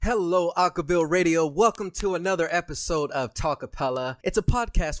Hello, Acapella Radio. Welcome to another episode of Talkapella. It's a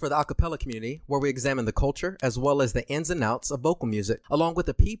podcast for the acapella community where we examine the culture as well as the ins and outs of vocal music, along with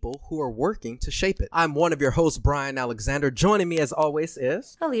the people who are working to shape it. I'm one of your hosts, Brian Alexander. Joining me as always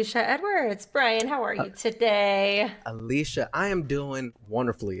is Alicia Edwards. Brian, how are you today? Alicia, I am doing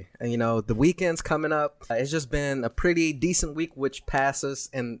wonderfully. And the weekend's coming up. It's just been a pretty decent week, which passes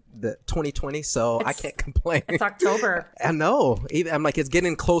in the 2020, so I can't complain. It's October. I know. I'm like, it's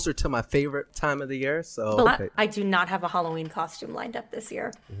getting closer to my favorite time of the year. So I do not have a Halloween costume lined up this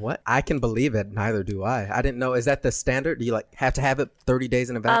year. What? I can believe it. Neither do I. I didn't know. Is that the standard? Do you have to have it 30 days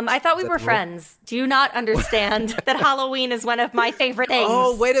in advance? I thought we were friends. Do you not understand that Halloween is one of my favorite things?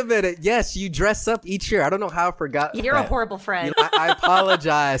 Oh, wait a minute. Yes, you dress up each year. I don't know how I forgot. You're a horrible friend. I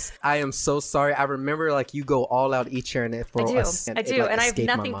apologize. I am so sorry. I remember you go all out each year, and I do, and I have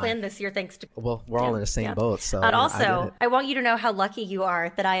nothing planned this year thanks to. Well, we're all in the same boat, so. And also, I want you to know how lucky you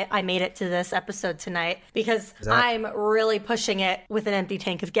are that I made it to this episode tonight because I'm really pushing it with an empty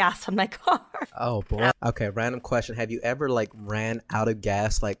tank of gas on my car. Oh boy. Okay, random question. Have you ever ran out of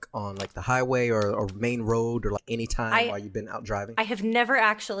gas on the highway or main road or any time while you've been out driving? I have never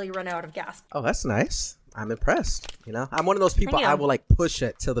actually run out of gas. Oh, that's nice. I'm impressed. I'm one of those people, I will push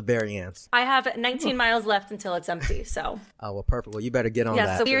it till the very end. I have 19 miles left until it's empty, so. Oh, well, perfect. Well, you better get on that.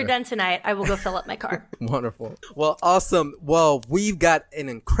 Yeah, so we're done tonight. I will go fill up my car. Wonderful. Well, awesome. Well, we've got an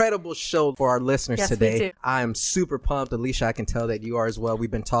incredible show for our listeners today. We do. I'm super pumped. Alicia, I can tell that you are as well.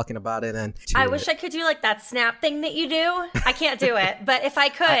 We've been talking about it. And I wish I could do that snap thing that you do. I can't do it. But if I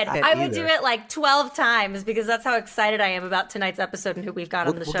could, I would do it 12 times because that's how excited I am about tonight's episode and who we've got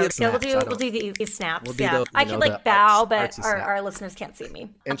on the show. We'll do these snaps. We'll do I can bow, but our listeners can't see me.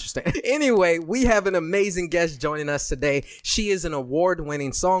 Interesting. Anyway, we have an amazing guest joining us today. She is an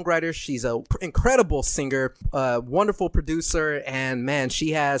award-winning songwriter. She's an incredible singer, wonderful producer, and man,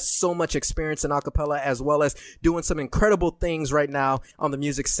 she has so much experience in acapella as well as doing some incredible things right now on the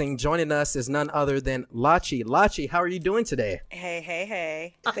music scene. Joining us is none other than Lachi. Lachi, how are you doing today?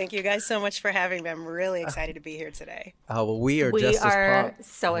 Hey. Thank you guys so much for having me. I'm really excited to be here today. Oh, well, we are just as pumped.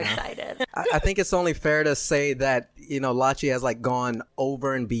 So excited. I think it's only fair to say that Lachi has gone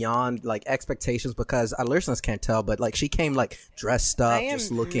over and beyond expectations because our listeners can't tell, but she came dressed up,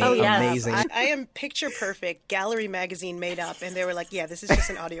 just looking amazing. I am picture perfect, Gallery magazine made up, and they were yeah, this is just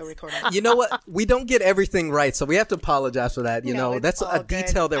an audio recording. You know what? We don't get everything right, so we have to apologize for that. That's a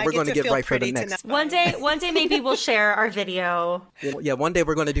detail that we're going to get right for the next. One day maybe we'll share our video. Yeah, one day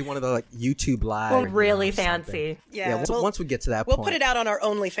we're going to do one of the YouTube live. We're really fancy. Yeah, once we get to that point. We'll put it out on our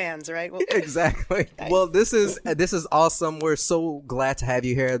OnlyFans, right? Exactly. Nice. Well, this is awesome. We're so glad to have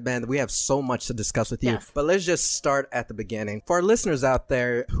you here, man. We have so much to discuss with you. Yes. But let's just start at the beginning. For our listeners out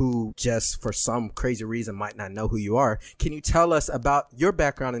there who just for some crazy reason might not know who you are, can you tell us about your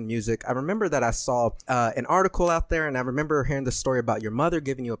background in music? I remember that I saw an article out there, and I remember hearing the story about your mother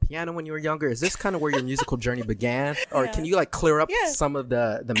giving you a piano when you were younger. Is this kind of where your musical journey began? Or can you clear up some of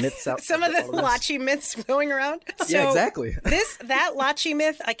the myths out? Some of the Lachi myths going around? Yeah, exactly. That Lachi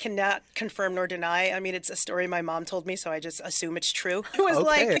myth, I cannot confirm nor deny. I mean, it's a story my mom told me, so I just assume it's true. It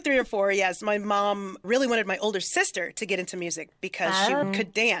was 3 or 4. Yes, my mom really wanted my older sister to get into music because she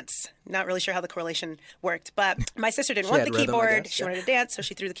could dance. Not really sure how the correlation worked, but my sister didn't want the keyboard. She wanted to dance, so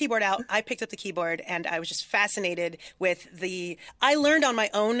she threw the keyboard out. I picked up the keyboard, and I was just fascinated with I learned on my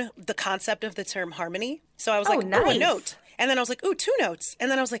own the concept of the term harmony. So I was nice. A note. And then I was like, ooh, 2 notes. And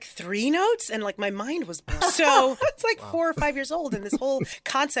then I was like, 3 notes? And my mind was blown. So it's 4 or 5 years old, and this whole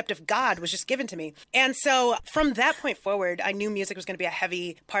concept of God was just given to me. And so from that point forward, I knew music was going to be a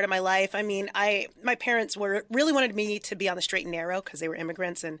heavy part of my life. I mean, my parents really wanted me to be on the straight and narrow because they were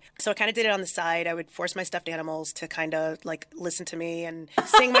immigrants. And so I kind of did it on the side. I would force my stuffed animals to kind of listen to me and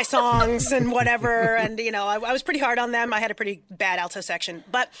sing my songs and whatever. And, I was pretty hard on them. I had a pretty bad alto section.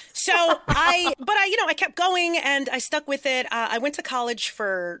 But I kept going and I stuck with it. I went to college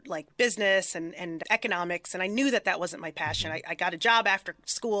for business and economics, and I knew that wasn't my passion. I got a job after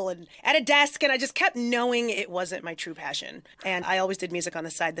school and at a desk, and I just kept knowing it wasn't my true passion. And I always did music on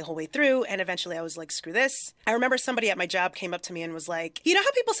the side the whole way through, and eventually I was like, screw this. I remember somebody at my job came up to me and was like, you know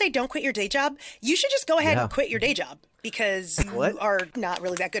how people say don't quit your day job? You should just go ahead and quit your day job. Because you are not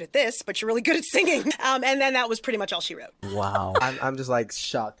really that good at this, but you're really good at singing. And then that was pretty much all she wrote. Wow. I'm just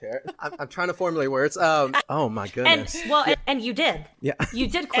shocked here. I'm trying to formulate words. Oh my goodness. And you did. Yeah. You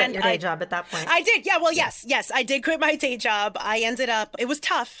did quit your day job at that point. I did. Yeah. Well, yes. I did quit my day job. I ended up, it was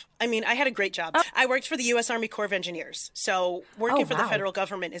tough. I mean, I had a great job. I worked for the U.S. Army Corps of Engineers. So working for the federal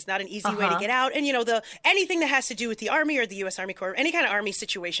government is not an easy way to get out. And, anything that has to do with the Army or the U.S. Army Corps, any kind of Army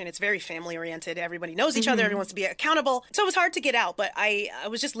situation, it's very family oriented. Everybody knows each other. Everyone wants to be accountable. trouble. So it was hard to get out, but I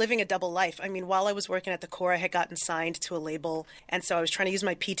was just living a double life. I mean, while I was working at the Core, I had gotten signed to a label. And so I was trying to use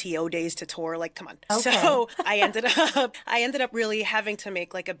my PTO days to tour. Like, come on. Okay. So I ended up really having to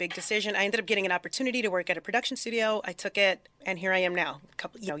make like a big decision. I ended up getting an opportunity to work at a production studio. I took it, and here I am now, a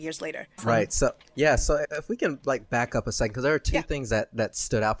couple years later. Right. So so if we can like back up a second, because there are two things that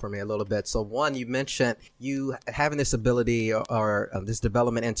stood out for me a little bit. So one, you mentioned you having this ability or this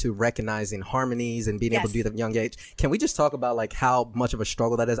development into recognizing harmonies and being able to do that at a young age. Can we just talk about like how much of a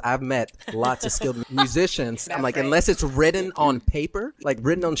struggle that is? I've met lots of skilled musicians. I'm like, unless it's written on paper, like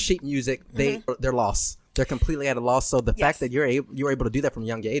written on sheet music, they're lost. They're completely at a loss. So the fact that you're able to do that from a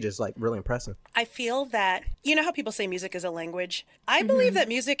young age is like really impressive. I feel that, you know how people say music is a language? I believe that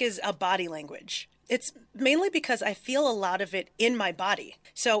music is a body language. It's mainly because I feel a lot of it in my body.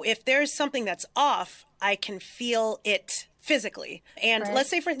 So if there's something that's off, I can feel it physically. And let's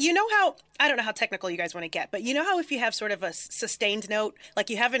say, you know how, I don't know how technical you guys want to get, but you know how if you have sort of a sustained note,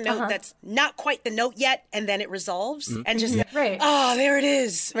 like you have a note that's not quite the note yet, and then it resolves and just, oh, there it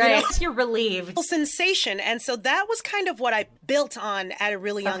is. Right. You know? You're relieved. Sensation. And so that was kind of what I built on at a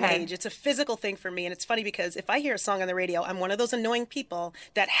really young age. It's a physical thing for me. And it's funny because if I hear a song on the radio, I'm one of those annoying people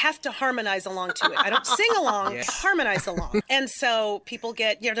that have to harmonize along to it. I don't sing along, I harmonize along. And so people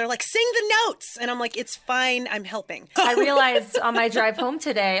get, they're like, sing the notes. And I'm like, it's fine. I'm helping. I realized on my drive home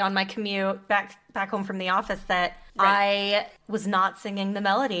today, on my commute back home from the office, that I was not singing the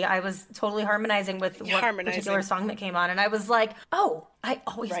melody. I was totally harmonizing with what particular song that came on. And I was like, oh, I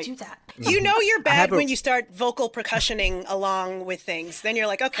always do that. You know you're bad when you start vocal percussioning along with things. Then you're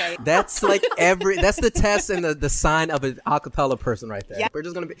like, okay. That's like that's the test and the sign of an a cappella person right there. We're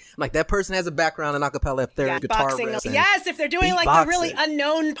just going to be like, that person has a background in a cappella if they're guitar riffs. Yes, if they're doing like the really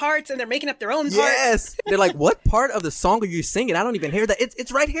unknown parts and they're making up their own parts. Yes. They're like, what part of the song are you singing? I don't even hear that.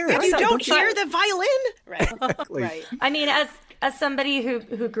 It's right here. And you don't hear the violin? Right. Exactly. Right. I mean, as somebody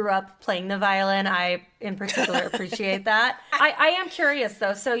who grew up playing the violin, I in particular appreciate that. I am curious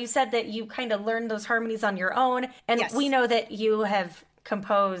though. So you said that you kind of learned those harmonies on your own, and we know that you have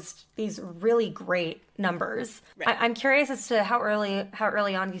composed these really great numbers. Right. I'm curious as to how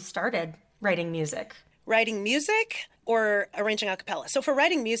early on you started writing music. Writing music or arranging a cappella. So for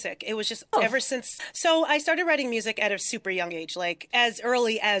writing music, it was just ever since. So I started writing music at a super young age, like as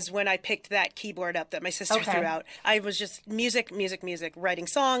early as when I picked that keyboard up that my sister threw out. I was just music, writing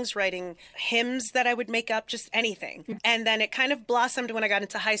songs, writing hymns that I would make up, just anything. And then it kind of blossomed when I got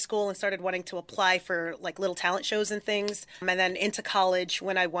into high school and started wanting to apply for like little talent shows and things. And then into college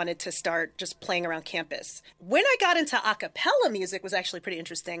when I wanted to start just playing around campus. When I got into a cappella music was actually pretty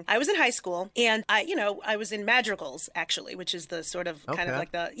interesting. I was in high school and I was in madrigals, actually, which is the sort of kind of like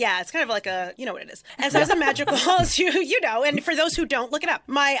it's kind of like a, you know what it is. And so I was in madrigals, you know, and for those who don't, look it up.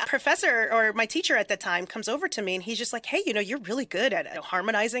 My professor or my teacher at the time comes over to me and he's just like, hey, you know, you're really good at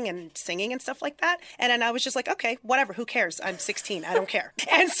harmonizing and singing and stuff like that. And then I was just like, okay, whatever, who cares? I'm 16, I don't care.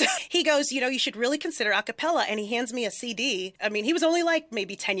 And so he goes, you know, you should really consider a cappella. And he hands me a CD. I mean, he was only like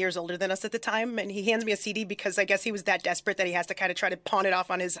maybe 10 years older than us at the time. And he hands me a CD because I guess he was that desperate that he has to kind of try to pawn it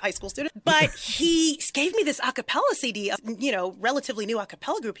off on his high school student. But he gave me this a cappella CD, you know, relatively new a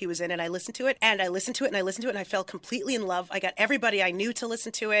cappella group he was in, and I listened to it, and I listened to it, and I listened to it, and I fell completely in love. I got everybody I knew to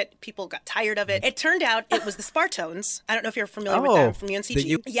listen to it. People got tired of it. It turned out it was the Spartones. I don't know if you're familiar with them from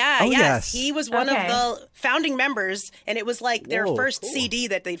UNCG. Yes. He was one of the founding members, and it was like their first CD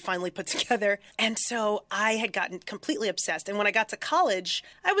that they'd finally put together. And so I had gotten completely obsessed. And when I got to college,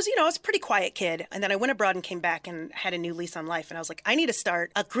 I was a pretty quiet kid. And then I went abroad and came back and had a new lease on life. And I was like, I need to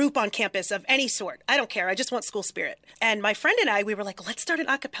start a group on campus of any sort. I don't care. I just want school spirit. And my friend and I, we were like, let's start an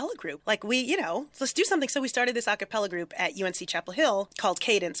a cappella group. Like let's do something. So we started this a cappella group at UNC Chapel Hill called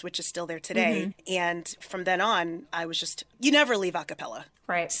Cadence, which is still there today. And from then on, I was just, you never leave a cappella.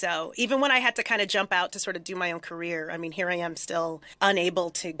 Right. So even when I had to kind of jump out to sort of do my own career, I mean, here I am still unable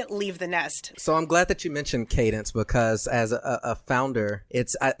to leave the nest. So I'm glad that you mentioned Cadence, because as a founder,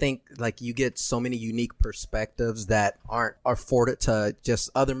 I think like you get so many unique perspectives that aren't afforded to just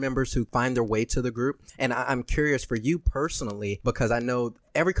other members who find their way to the group. And I'm curious for you personally, because I know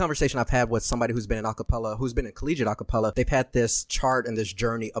every conversation I've had with somebody who's been in acapella, who's been in collegiate acapella, they've had this chart and this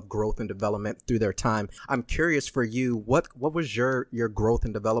journey of growth and development through their time. I'm curious for you, what was your growth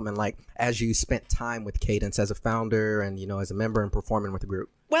and development like as you spent time with Cadence as a founder and, you know, as a member and performing with the group?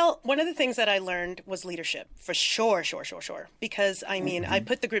 Well, one of the things that I learned was leadership, for sure. Because, I mean, I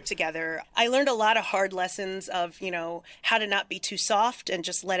put the group together. I learned a lot of hard lessons of, how to not be too soft and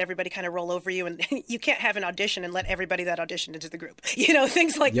just let everybody kind of roll over you. And you can't have an audition and let everybody that auditioned into the group,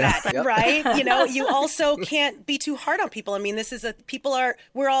 things like that, right? You also can't be too hard on people. I mean,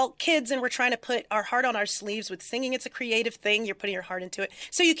 we're all kids and we're trying to put our heart on our sleeves with singing. It's a creative thing. You're putting your heart into it.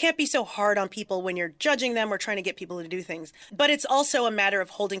 So you can't be so hard on people when you're judging them or trying to get people to do things. But it's also a matter of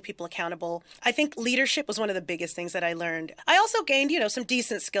holding people accountable. I think leadership was one of the biggest things that I learned. I also gained, some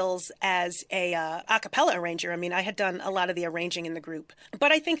decent skills as a cappella arranger. I mean, I had done a lot of the arranging in the group.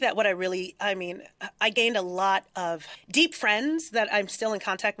 But I think that I gained a lot of deep friends that I'm still in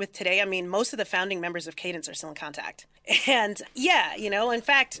contact with today. I mean, most of the founding members of Cadence are still in contact. And in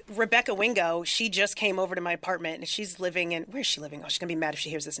fact, Rebecca Wingo, she just came over to my apartment and she's living in, where's she living? Oh, she's going to be mad if she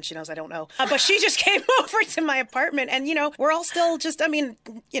hears this and she knows I don't know. But she just came over to my apartment and, we're all still just,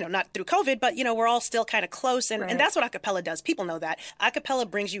 not through COVID, but, we're all still kind of close. And that's what a cappella does. People know that. A cappella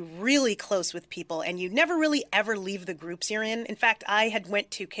brings you really close with people and you never really ever leave the groups you're in. In fact, I had went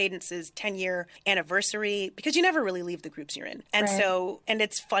to Cadence's 10-year anniversary because you never really leave the groups you're in. And so, and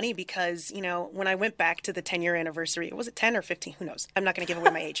it's funny because, when I went back to the 10-year anniversary, was it 10 or 15? Who knows? I'm not going to give away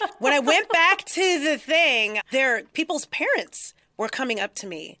my age. When I went back to the thing, people's parents were coming up to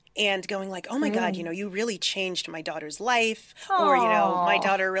me and going like, oh my God, you really changed my daughter's life. Aww. Or, my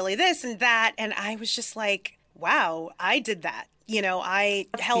daughter really this and that. And I was just like, wow, I did that. I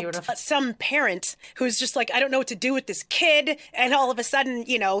helped some parent who's just like, I don't know what to do with this kid. And all of a sudden,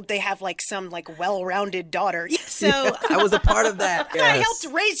 they have like some like well-rounded daughter. So I was a part of that. Yes. I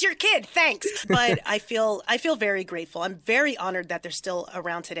helped raise your kid. Thanks. But I feel very grateful. I'm very honored that they're still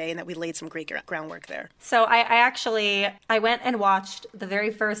around today and that we laid some great groundwork there. So I went and watched the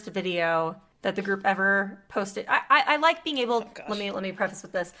very first video that the group ever posted. I like being able, let me preface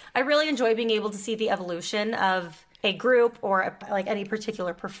with this. I really enjoy being able to see the evolution of a group or like any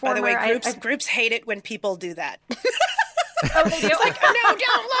particular performer. By the way, groups hate it when people do that. Oh, they do? It's like, no,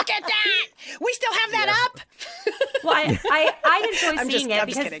 don't look at that. We still have that up. Well, I enjoy seeing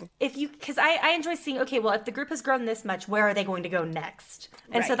it because I enjoy seeing, okay, well, if the group has grown this much, where are they going to go next?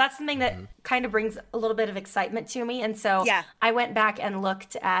 And so that's something that kind of brings a little bit of excitement to me. And so I went back and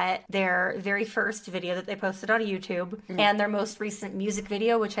looked at their very first video that they posted on YouTube and their most recent music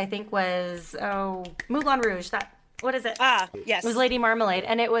video, which I think was, Moulin Rouge. What is it? Yes. It was Lady Marmalade.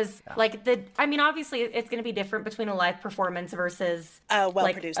 And it was like obviously it's going to be different between a live performance versus a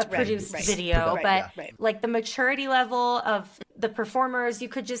produced video. Like the maturity level of the performers, you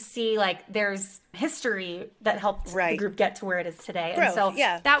could just see like there's history that helped the group get to where it is today. And so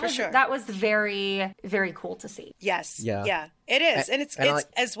that was very, very cool to see. Yes. Yeah. It is. And it's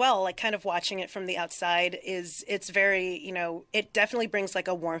as well, like kind of watching it from the outside it's very, it definitely brings like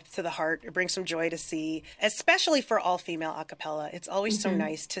a warmth to the heart. It brings some joy to see, especially for all female a cappella. It's always so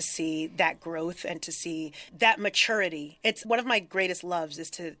nice to see that growth and to see that maturity. It's one of my greatest loves is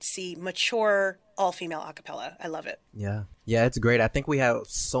to see mature all-female a cappella. I love it. Yeah, it's great. I think we have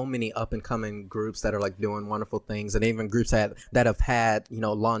so many up-and-coming groups that are like doing wonderful things, and even groups that have had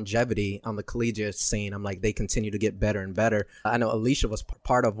longevity on the collegiate scene. I'm like, they continue to get better and better. I know Alicia was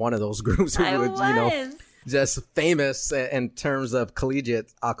part of one of those groups who just famous in terms of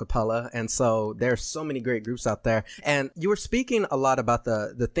collegiate a cappella. And so there's so many great groups out there. And you were speaking a lot about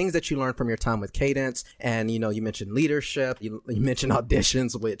the things that you learned from your time with Cadence. And, you mentioned leadership. You mentioned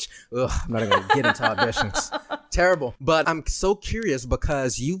auditions, which, I'm not even going to get into auditions. Terrible. But I'm so curious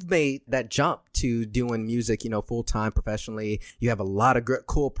because you've made that jump to doing music, full time professionally. You have a lot of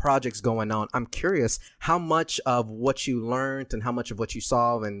cool projects going on. I'm curious how much of what you learned and how much of what you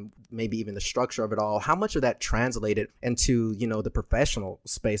saw and maybe even the structure of it all, how much of that translated into, the professional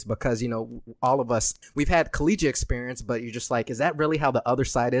space? Because, all of us, we've had collegiate experience, but you're just like, is that really how the other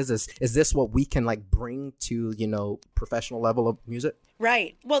side is? Is this what we can like bring to, professional level of music?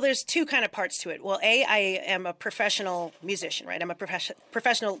 Right. Well, there's two kind of parts to it. Well, I am a professional musician, right? I'm a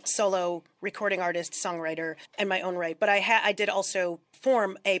professional solo recording artist, songwriter in my own right. But I did also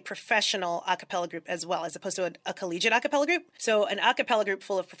form a professional a cappella group as well, as opposed to a collegiate a cappella group. So an a cappella group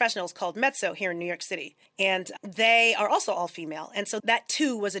full of professionals called Mezzo here in New York City. And they are also all female. And so that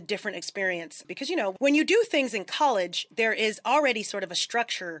too was a different experience because, when you do things in college, there is already sort of a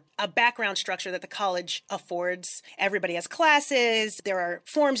structure, a background structure that the college affords. Everybody has classes. There are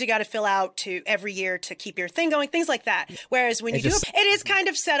forms you got to fill out every year to keep your thing going, things like that. Whereas when it is kind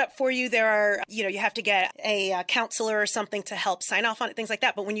of set up for you. There are, you have to get a counselor or something to help sign off on it, things like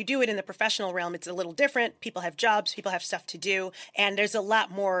that. But when you do it in the professional realm, it's a little different. People have jobs, people have stuff to do, and there's a lot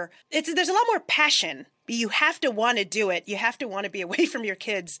more passion you have to want to do it. You have to want to be away from your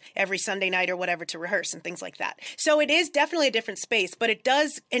kids every Sunday night or whatever to rehearse and things like that. So it is definitely a different space, but it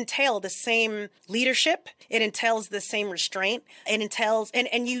does entail the same leadership. It entails the same restraint. It entails,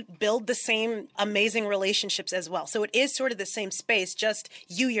 and you build the same amazing relationships as well. So it is sort of the same space, just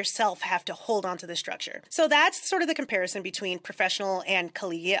you yourself have to hold on to the structure. So that's sort of the comparison between professional and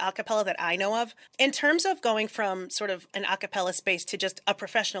collegiate a cappella that I know of. In terms of going from sort of an a cappella space to just a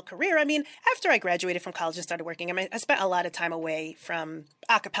professional career, I mean, after I graduated from college and started working, I mean, I spent a lot of time away from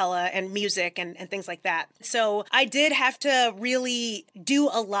a cappella and music and things like that. So I did have to really do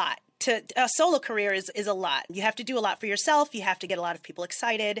a lot. A solo career is a lot. You have to do a lot for yourself. You have to get a lot of people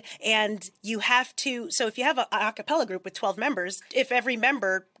excited. And you have to, so if you have a cappella group with 12 members, if every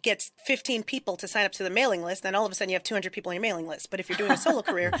member gets 15 people to sign up to the mailing list, then all of a sudden you have 200 people on your mailing list. But if you're doing a solo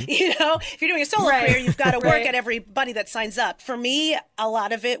career, if you're doing a solo career, you've got to work at everybody that signs up. For me, a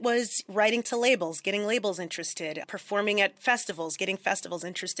lot of it was writing to labels, getting labels interested, performing at festivals, getting festivals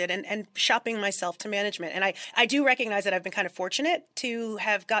interested, and shopping myself to management. And I do recognize that I've been kind of fortunate to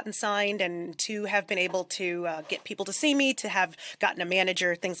have gotten signed and to have been able to get people to see me, to have gotten a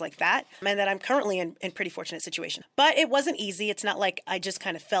manager, things like that, and that I'm currently in pretty fortunate situation. But it wasn't easy. It's not like I just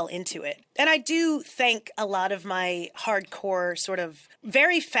kind of fell into it. And I do thank a lot of my hardcore sort of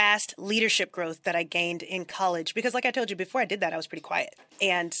very fast leadership growth that I gained in college, because like I told you before I did that, I was pretty quiet.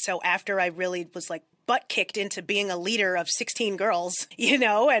 And so after I really was like butt kicked into being a leader of 16 girls,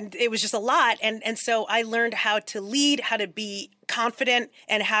 and it was just a lot. And so I learned how to lead, how to be confident,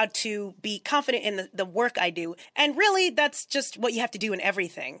 and how to be confident in the work I do. And really, that's just what you have to do in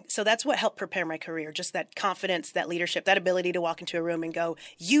everything. So that's what helped prepare my career, just that confidence, that leadership, that ability to walk into a room and go,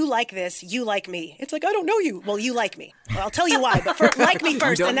 you like this, you like me. It's like, I don't know you. Well, you like me. Well, I'll tell you why, but like me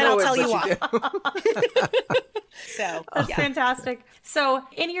first, and then I'll tell you why. So that's fantastic. So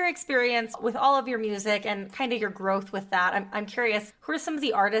in your experience with all of your music and kind of your growth with that, I'm curious, who are some of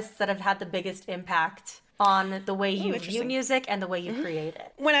the artists that have had the biggest impact on the way you view music and the way you create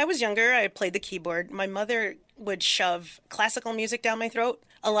it? When I was younger, I played the keyboard. My mother would shove classical music down my throat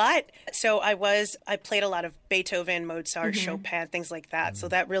a lot. So I played a lot of Beethoven, Mozart, Chopin, things like that. So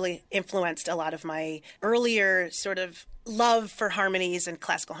that really influenced a lot of my earlier sort of love for harmonies and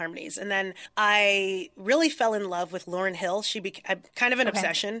classical harmonies. And then I really fell in love with Lauryn Hill. She became kind of an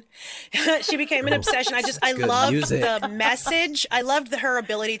obsession. She became an obsession. I loved the message. I loved her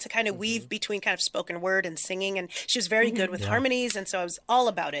ability to kind of weave between kind of spoken word and singing. And she was very good with harmonies. And so I was all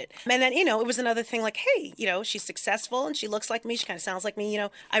about it. And then, it was another thing like, hey, she's successful and she looks like me. She kind of sounds like me.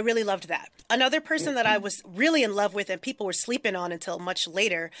 I really loved that. Another person that I was really in love with and people were sleeping on until much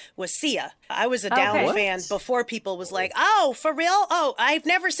later was Sia. I was a Down fan before people was like, oh, for real? Oh, I've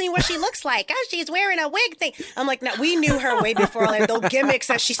never seen what she looks like. Oh, she's wearing a wig thing. I'm like, no, we knew her way before all that, those gimmicks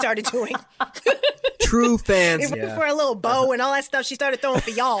that she started doing. True fans. Before a little bow and all that stuff she started throwing for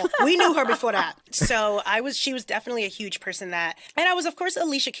y'all. We knew her before that. So she was definitely a huge person that, and I was of course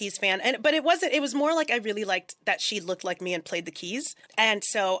Alicia Keys fan, but it was more like I really liked that she looked like me and played the keys. And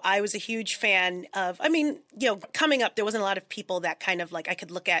so I was a huge fan of, coming up, there wasn't a lot of people that kind of like I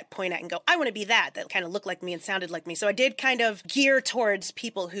could look at, point at and go, I want to be that kind of looked like me and sounded like me. So I did kind of gear towards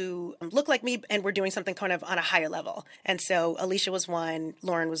people who look like me and were doing something kind of on a higher level. And so Alicia was one,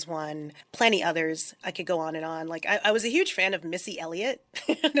 Lauren was one, plenty others. I could go on and on. Like I was a huge fan of Missy Elliott.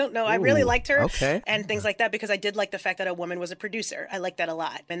 I don't know. I really liked her and things like that because I did like the fact that a woman was a producer. I liked that a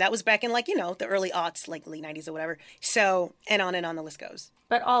lot. And that was back in the early aughts, like late 90s or whatever. So, and on the list goes.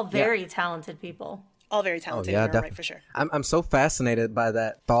 But all very talented people. All very talented in their right, for sure. I'm so fascinated by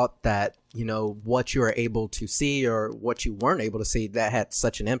that thought that, what you were able to see or what you weren't able to see that had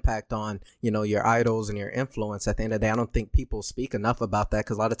such an impact on, your idols and your influence. At the end of the day, I don't think people speak enough about that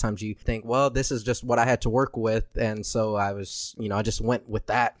because a lot of times you think, well, this is just what I had to work with. And so I was, I just went with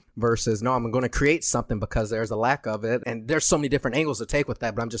that versus, no, I'm going to create something because there's a lack of it. And there's so many different angles to take with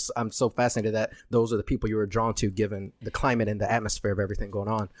that. But I'm so fascinated that those are the people you were drawn to given the climate and the atmosphere of everything going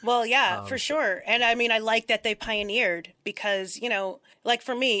on. Well, yeah, for sure. And I mean, I like that they pioneered because, like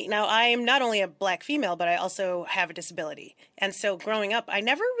for me, now I am not only a Black female, but I also have a disability. And so growing up, I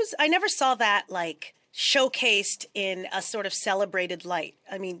never saw that like showcased in a sort of celebrated light.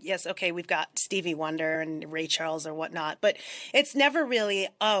 I mean, yes, okay, we've got Stevie Wonder and Ray Charles or whatnot, but it's never really,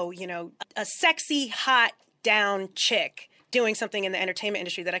 a sexy, hot, down chick doing something in the entertainment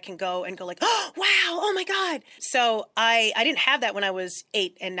industry that I can go like, oh, wow, oh my God. So I didn't have that when I was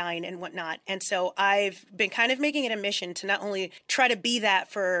 8 and 9 and whatnot. And so I've been kind of making it a mission to not only try to be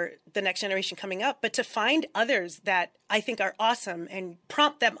that for the next generation coming up, but to find others that I think are awesome and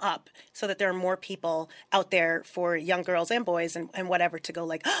prompt them up so that there are more people out there for young girls and boys and whatever to go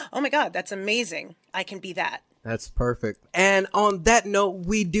like, oh my God, that's amazing. I can be that. That's perfect. And on that note,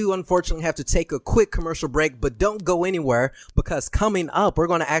 we do unfortunately have to take a quick commercial break, but don't go anywhere because coming up, we're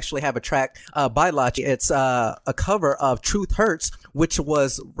going to actually have a track by Lachi. It's a cover of Truth Hurts, which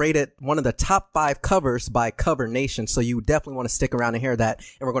was rated one of the top 5 covers by Cover Nation. So you definitely want to stick around and hear that.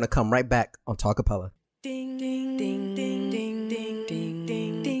 And we're going to come right back on Talkapella. Ding, ding, ding, ding, ding, ding,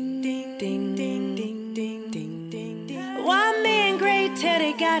 ding, ding, ding, ding, ding, ding, ding, ding, ding, ding, ding. One man great till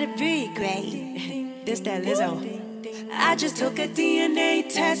they gotta be great. This that Lizzo. I just took a DNA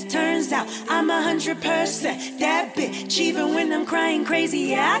test, turns out I'm 100% that bitch. Even when I'm crying crazy,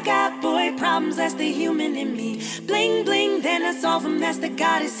 yeah, I got boy problems, that's the human in me. Bling bling, then I solve them, that's the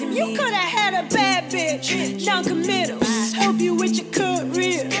goddess in me. You coulda had a bad bitch, non-committal. Help you with your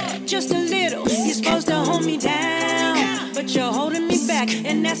career, just a little. You're supposed to hold me down, but you're holding me back,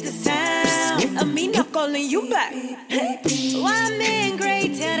 and that's the sound of me not calling you back. One man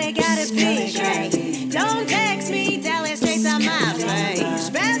great till they gotta be great. Don't text me, tell it straight to my face.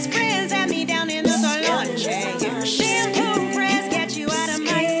 Best friends had me down in the salon chair. Shampoo press, get you out of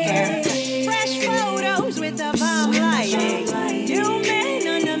my hair. Fresh photos with the bomb lighting. You man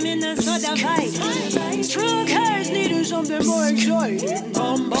on the Minnesota Vikings. True curse needed something more exciting.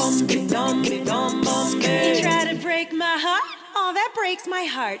 Bum bum be dum be dum bum be. You try to break my heart. Oh, that breaks my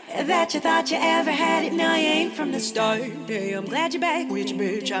heart. That you thought you ever had it, now you ain't from the start. Hey, I'm glad you're back with your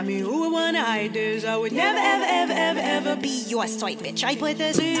bitch. I mean, who would wanna hide this? I would never, ever, ever, ever, ever be your sweet bitch. I put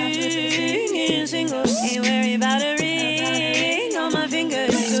the singing singles. Ain't worry about a ring on my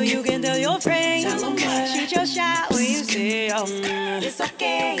finger, so you can tell your friends. Shoot your shot when you say, it's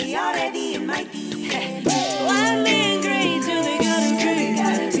okay, already in my deed. One man great till they gotta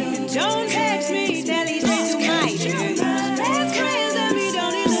drink. Don't text me, tell these straight to my drink.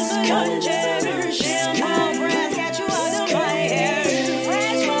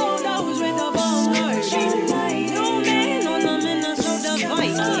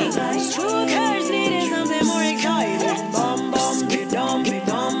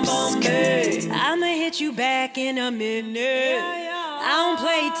 You back in a minute. I don't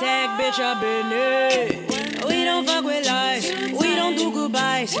play tag, bitch, I've been it. We don't fuck with lies, we don't do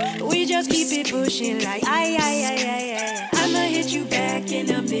goodbyes. We just keep it pushing like I. I'ma hit you back in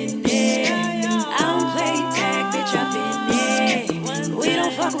a minute. I don't play tag, bitch, I've been it. We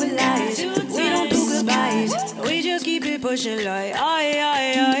don't fuck with lies, we don't do goodbyes. We just keep it pushing like I.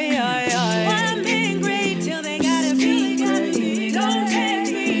 One man great till they gotta be great. Don't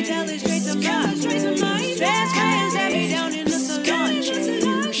text me, tell it straight to my. Best friends have me down in the salon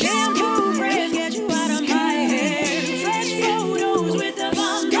chair. Shampoo press, get you out of my hair. Fresh photos with the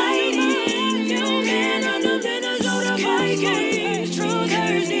bomb lighting. You man on the Minnesota Vikings. Truth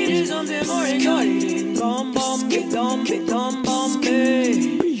hurts, needed something more exciting. Bum bum be dum be dum bum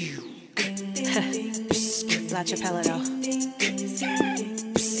be. La Chapella though.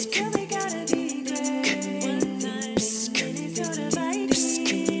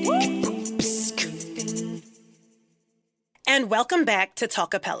 And welcome back to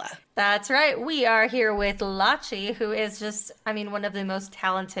Talkapella. That's right. We are here with Lachi, who is just, one of the most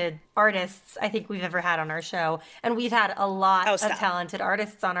talented artists I think we've ever had on our show. And we've had a lot of talented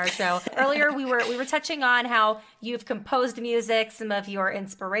artists on our show. Earlier, we were touching on how you've composed music, some of your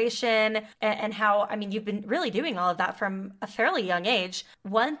inspiration, and how, you've been really doing all of that from a fairly young age.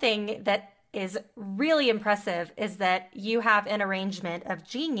 One thing that is really impressive is that you have an arrangement of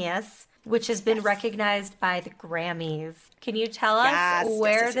Genius, which has been recognized by the Grammys. Can you tell us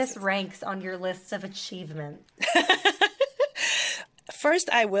where this ranks on your list of achievements?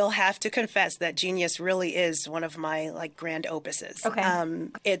 First, I will have to confess that Genius really is one of my grand opuses. Okay.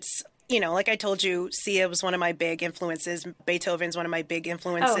 It's, like I told you, Sia was one of my big influences. Beethoven's one of my big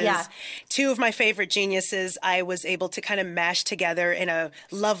influences. Oh, yeah. Two of my favorite geniuses I was able to kind of mash together in a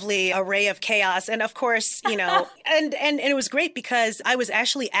lovely array of chaos. And of course, and it was great because I was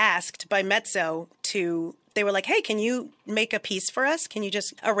actually asked by Mezzo to they were like, hey, can you make a piece for us? Can you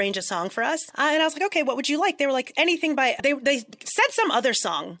just arrange a song for us? And I was like, okay, what would you like? They were like, anything by, they said some other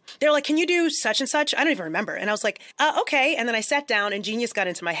song. They were like, can you do such and such? I don't even remember. And I was like, okay. And then I sat down and Genius got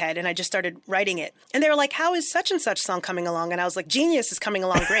into my head and I just started writing it. And they were like, how is such and such song coming along? And I was like, Genius is coming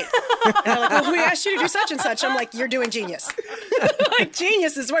along great. And they're like, well, we asked you to do such and such. I'm like, you're doing Genius. Like,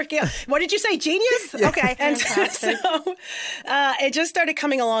 Genius is working out. What did you say? Genius? Okay. And so it just started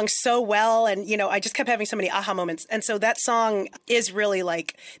coming along so well. And, you know, I just kept having so many aha moments. And so that song is really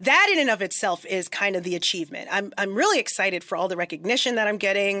like, that in and of itself is kind of the achievement. I'm really excited for all the recognition that I'm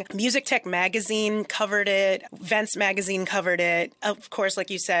getting. Music Tech Magazine covered it. Vents Magazine covered it. Of course, like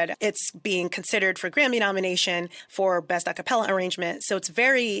you said, it's being considered for Grammy nomination for Best A Cappella Arrangement. So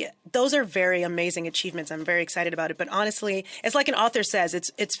those are very amazing achievements. I'm very excited about it. But honestly, it's like an author says,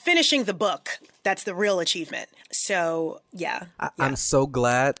 it's finishing the book. That's the real achievement. So, yeah. I'm so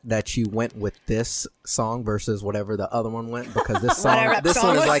glad that you went with this song versus whatever the other one went, because this song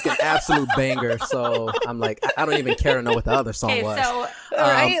is like an absolute banger. So I'm like, I don't even care to know what the other song was. So,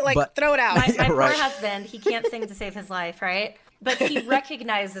 right? Like, throw it out. My poor husband, he can't sing to save his life, right? But he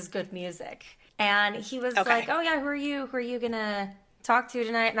recognizes good music. And he was like, oh, yeah, who are you going to talk to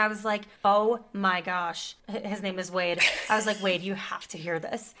tonight? And I was like, oh my gosh, his name is Wade. I was like, Wade, you have to hear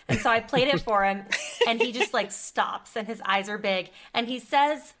this. And so I played it for him and he just like stops and his eyes are big and he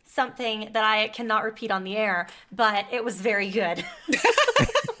says something that I cannot repeat on the air, but it was very good.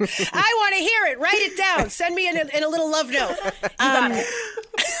 I want to hear it. Write it down. Send me in a little love note.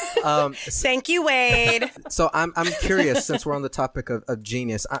 Thank you, Wade. So I'm curious, since we're on the topic of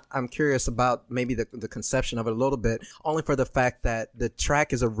Genius, I'm curious about maybe the conception of it a little bit, only for the fact that the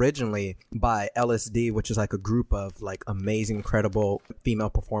track is originally by LSD, which is like a group of like amazing, incredible female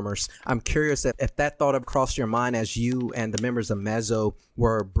performers. I'm curious if that thought had crossed your mind as you and the members of Mezzo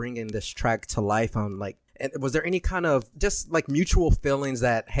were bringing this track to life on like, was there any kind of just like mutual feelings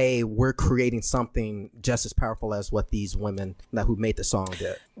that, hey, we're creating something just as powerful as what these women who made the song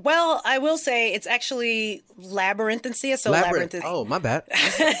did? Well, I will say it's actually Labyrinth and Sia. Oh, my bad.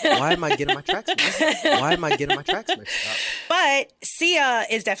 Why am I getting my tracks mixed up? But Sia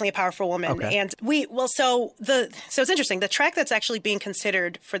is definitely a powerful woman. Okay. And so it's interesting. The track that's actually being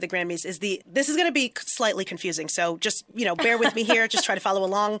considered for the Grammys this is going to be slightly confusing. So just, bear with me here. Just try to follow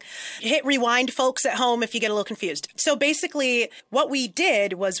along. Hit rewind, folks at home, if you get a little confused. So basically what we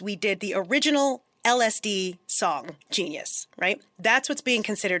did was we did the original LSD song, Genius, right? That's what's being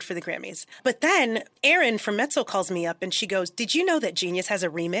considered for the Grammys. But then Erin from Mezzo calls me up and she goes, did you know that Genius has a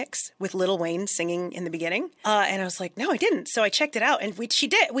remix with Lil Wayne singing in the beginning? And I was like, no, I didn't. So I checked it out and we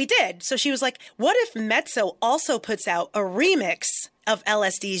did. So she was like, what if Mezzo also puts out a remix of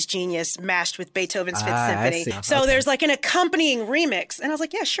LSD's Genius mashed with Beethoven's Fifth Symphony? So there's like an accompanying remix. And I was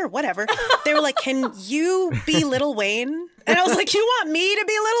like, yeah, sure, whatever. They were like, can you be Lil Wayne? And I was like, you want me to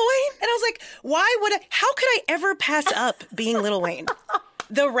be Lil Wayne? And I was like, how could I ever pass up being Lil Wayne?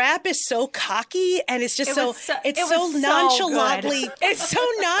 The rap is so cocky and it's just so nonchalantly. It's so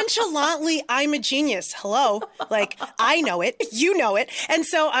nonchalantly, I'm a genius. Hello. Like, I know it. You know it. And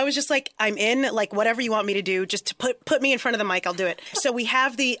so I was just like, I'm in, like, whatever you want me to do, just to put me in front of the mic, I'll do it. So we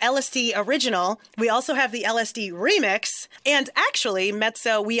have the LSD original. We also have the LSD remix. And actually,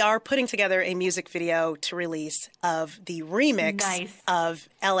 Mezzo, we are putting together a music video to release of the remix of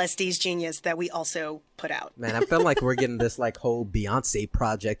LSD's Genius that we also put out. Man, I feel like we're getting this like whole Beyonce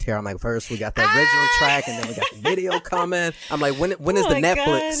project here. I'm like, first we got the original track and then we got the video coming. I'm like, when is the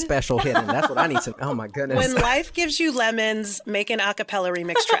Netflix special hitting? That's what I need to. Oh my goodness. When life gives you lemons, make an a cappella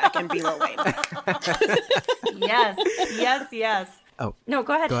remix track and be Lil Wayne. Yes. Oh no,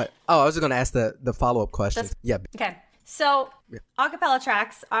 go ahead. Oh, I was just going to ask the follow-up question. Okay. So a cappella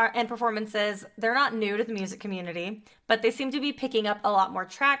tracks and performances, they're not new to the music community, but they seem to be picking up a lot more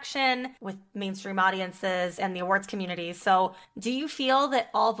traction with mainstream audiences and the awards community. So do you feel that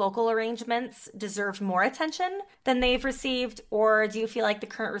all vocal arrangements deserve more attention than they've received, or do you feel like the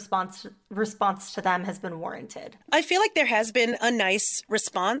current response to them has been warranted? I feel like there has been a nice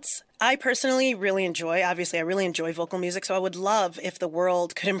response. I personally really enjoy vocal music, so I would love if the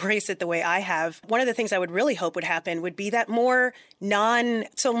world could embrace it the way I have. One of the things I would really hope would happen would be that more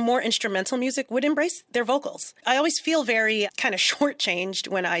instrumental music would embrace their vocals. I always feel very kind of shortchanged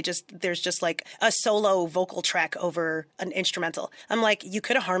when there's just like a solo vocal track over an instrumental. I'm like, you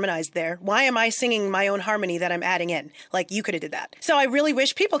could have harmonized there. Why am I singing my own harmony that I'm adding in? Like, you could have did that. So I really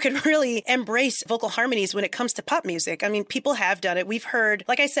wish people could really embrace vocal harmonies when it comes to pop music. I mean, people have done it. We've heard,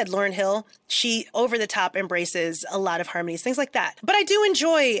 like I said, Lauryn Hill, she over the top embraces a lot of harmonies, things like that. But I do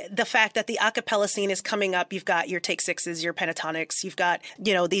enjoy the fact that the a cappella scene is coming up. You've got your Take Sixes, your Pen Pentatonix. You've got,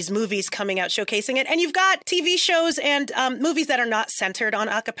 these movies coming out showcasing it. And you've got TV shows and movies that are not centered on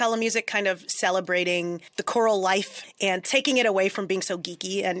a cappella music, kind of celebrating the choral life and taking it away from being so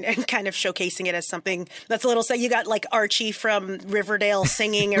geeky and kind of showcasing it as something that's a little, you got like Archie from Riverdale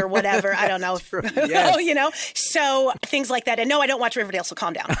singing or whatever. I don't know. Yes. So things like that. And no, I don't watch Riverdale, so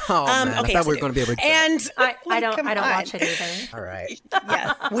calm down. Oh, man. Okay, I thought we were going to be able to. And I don't watch it either. All right.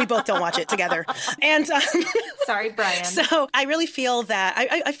 Yeah, we both don't watch it together. And sorry, Brian. So I really feel that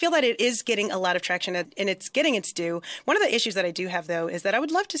I feel that it is getting a lot of traction and it's getting its due. One of the issues that I do have, though, is that I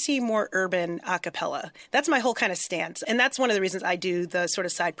would love to see more urban a cappella. That's my whole kind of stance. And that's one of the reasons I do the sort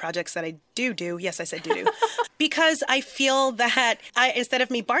of side projects that I do. Yes, I said do. Because I feel that instead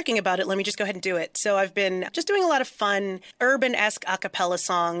of me barking about it, let me just go ahead and do it. So I've been just doing a lot of fun, urban-esque a cappella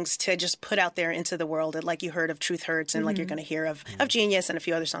songs to just put out there into the world. And like you heard of Truth Hurts and like you're going to hear of Genius and a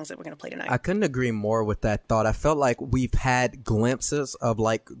few other songs that we're going to play tonight. I couldn't agree more with that thought. I felt like we've had glimpses of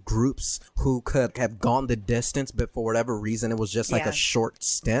like groups who could have gone the distance, but for whatever reason, it was just like a short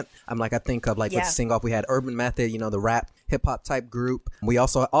stint. I think of like with Sing Off, we had Urban Method, the rap hip hop type group. We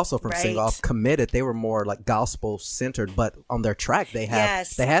also from Sing Off, Committed, they were more like gospel centered, but on their track they had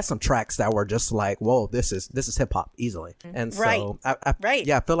some tracks that were just like, whoa, this is hip hop easily. And so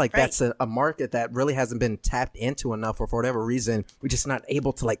I feel like that's a market that really hasn't been tapped into enough, or for whatever reason we're just not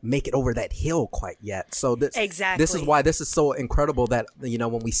able to like make it over that hill quite yet. So this is why this is so incredible that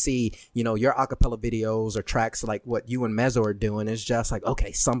when we see your acapella videos or tracks like what you and Mezzo are doing, is just like,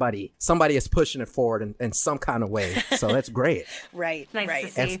 okay, somebody is pushing it forward in some kind of way. So that's great. Nice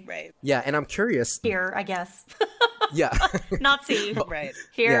to see. Right. Yeah, and I'm curious. Here, I guess. Yeah. Not see. Right.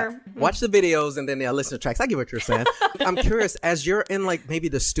 Here. Yeah. Watch the videos and then listen to tracks. I get what you're saying. I'm curious, as you're in like maybe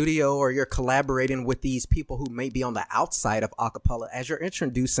the studio or you're collaborating with these people who may be on the outside of acapella, as you're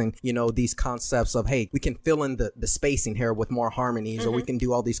introducing, these concepts of, hey, we can fill in the spacing here with more harmonies, or we can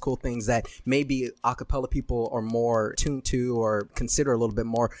do all these cool things that maybe acapella people are more tuned to or consider a little bit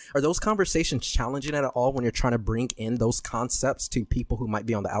more. Are those conversations challenging at all when you're trying to bring in those concepts to people who might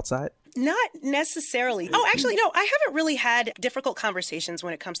be on the outside? Not necessarily. Oh, actually, no, I haven't really had difficult conversations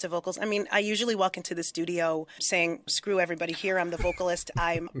when it comes to vocals. I mean, I usually walk into the studio saying, screw everybody here. I'm the vocalist.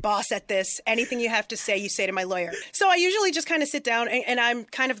 I'm boss at this. Anything you have to say, you say to my lawyer. So I usually just kind of sit down and I'm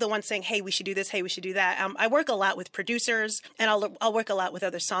kind of the one saying, hey, we should do this. Hey, we should do that. I work a lot with producers and I'll work a lot with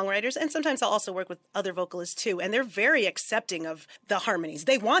other songwriters. And sometimes I'll also work with other vocalists too. And they're very accepting of the harmonies.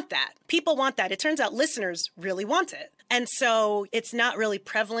 They want that. People want that. It turns out listeners really want it. And so it's not really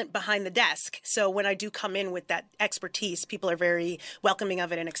prevalent behind the desk. So when I do come in with that expertise, people are very welcoming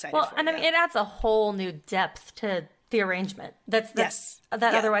of it and excited for it. I mean, it adds a whole new depth to the arrangement. That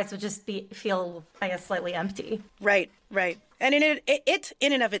otherwise would just feel, I guess, slightly empty. Right. And it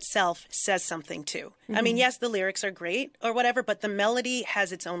in and of itself says something too. I mean, yes, the lyrics are great or whatever, but the melody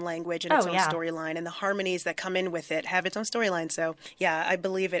has its own language and its own storyline, and the harmonies that come in with it have its own storyline. So yeah, I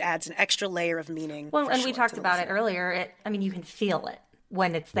believe it adds an extra layer of meaning. Well, and we talked about it earlier. You can feel it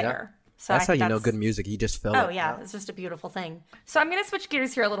when it's there. So that's how you know good music. You just feel it. Oh, yeah. It's just a beautiful thing. So I'm going to switch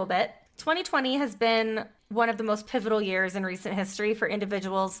gears here a little bit. 2020 has been one of the most pivotal years in recent history for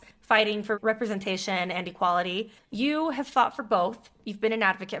individuals fighting for representation and equality. You have fought for both. You've been an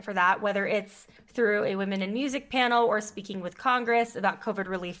advocate for that, whether it's through a Women in Music panel or speaking with Congress about COVID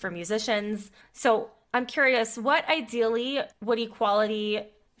relief for musicians. So I'm curious, what ideally would equality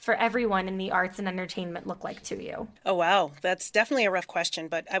for everyone in the arts and entertainment look like to you? Oh, wow. That's definitely a rough question,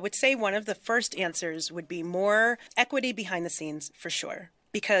 but I would say one of the first answers would be more equity behind the scenes, for sure.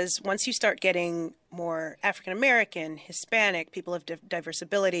 Because once you start getting more African American, Hispanic, people of diverse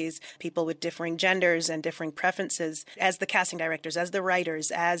abilities, people with differing genders and differing preferences, as the casting directors, as the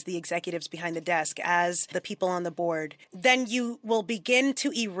writers, as the executives behind the desk, as the people on the board, then you will begin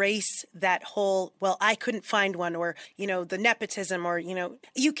to erase that whole, well, I couldn't find one, or, the nepotism, or,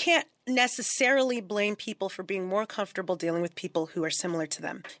 you can't necessarily blame people for being more comfortable dealing with people who are similar to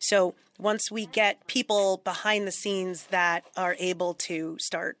them. So once we get people behind the scenes that are able to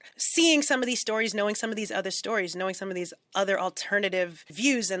start seeing some of these stories, knowing some of these other stories, knowing some of these other alternative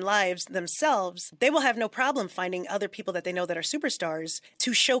views and lives themselves, they will have no problem finding other people that they know that are superstars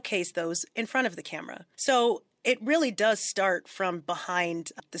to showcase those in front of the camera. So it really does start from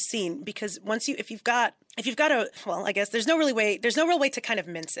behind the scene, because if you've got I guess there's no real way to kind of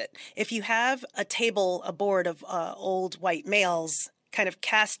mince it. If you have a board of old white males kind of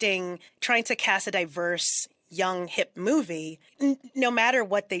trying to cast a diverse young, hip movie, no matter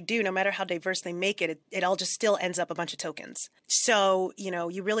what they do, no matter how diverse they make it, it all just still ends up a bunch of tokens. So,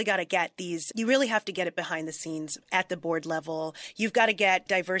 you really got to get you really have to get it behind the scenes at the board level. You've got to get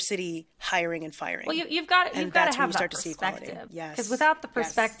diversity hiring and firing. Well, you've got to have that perspective. Yes. Because without the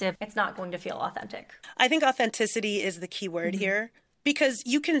perspective, it's not going to feel authentic. I think authenticity is the key word here, because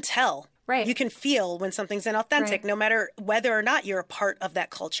you can tell. Right. You can feel when something's inauthentic, no matter whether or not you're a part of that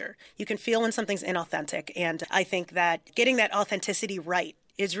culture. You can feel when something's inauthentic. And I think that getting that authenticity right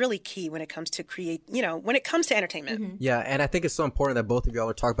is really key when it comes to when it comes to entertainment. Mm-hmm. Yeah, and I think it's so important that both of y'all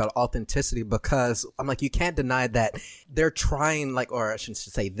are talking about authenticity, because I'm like, you can't deny that they're trying, or I shouldn't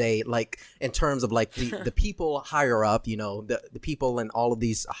say they, in terms of the people higher up, the people in all of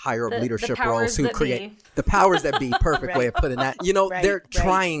these higher up leadership roles who create the powers that be, perfect way of putting that, they're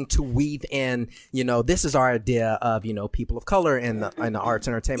trying to weave in, this is our idea of, people of color in the arts,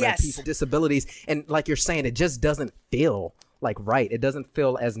 entertainment, and people with disabilities. And like you're saying, it just doesn't feel right. It doesn't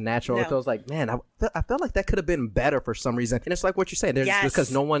feel as natural. No. It feels like, man, I felt like that could have been better for some reason. And it's like what you're saying.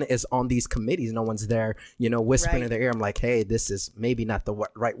 Because no one is on these committees. No one's there, whispering in their ear. I'm like, hey, this is maybe not the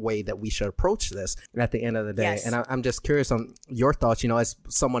right way that we should approach this at the end of the day. Yes. And I'm just curious on your thoughts, as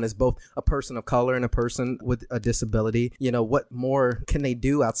someone is both a person of color and a person with a disability, what more can they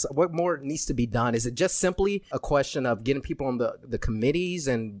do outside? What more needs to be done? Is it just simply a question of getting people on the committees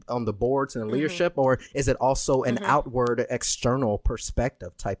and on the boards and the leadership? Or is it also an outward external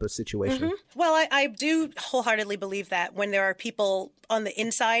perspective type of situation? Well, I do wholeheartedly believe that when there are people on the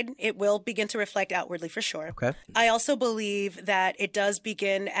inside, it will begin to reflect outwardly for sure. Okay. I also believe that it does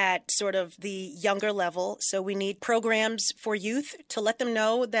begin at sort of the younger level. So we need programs for youth to let them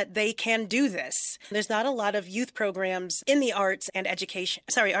know that they can do this. There's not a lot of youth programs in the arts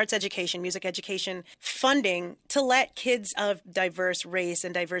education, music education funding to let kids of diverse race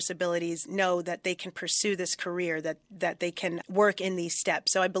and diverse abilities know that they can pursue this career, that they can work in these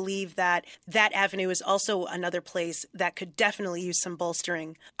steps. So I believe that avenue is also another place that could definitely use some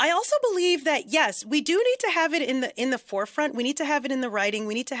bolstering. I also believe that, yes, we do need to have it in the forefront. We need to have it in the writing.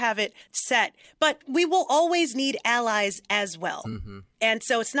 We need to have it set. But we will always need allies as well. Mm-hmm. And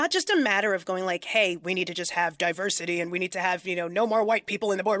so it's not just a matter of going like, hey, we need to just have diversity and we need to have, no more white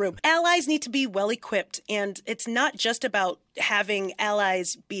people in the boardroom. Allies need to be well equipped. And it's not just about having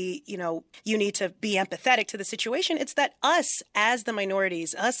allies be, you need to be empathetic to the situation. It's that us as the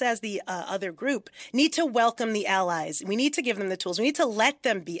minorities, us as the other group, need to welcome the allies. We need to give them the tools. We need to let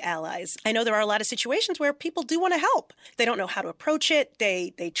them be allies. I know there are a lot of situations where people do want to help. They don't know how to approach it.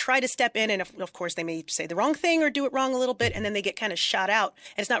 They try to step in, and of course they may say the wrong thing or do it wrong a little bit, and then they get kind of shot out.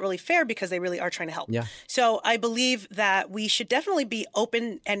 And it's not really fair because they really are trying to help. Yeah. So I believe that we should definitely be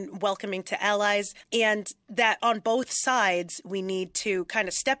open and welcoming to allies, and that on both sides, we need to kind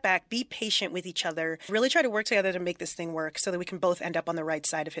of step back, be patient with each other, really try to work together to make this thing work so that we can both end up on the right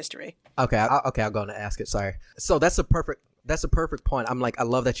side of history. Okay, I'll go and ask it. Sorry. So that's a perfect point. I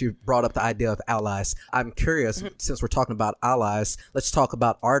love that you brought up the idea of allies. I'm curious, since we're talking about allies, let's talk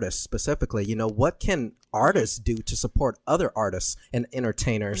about artists specifically. What can artists do to support other artists and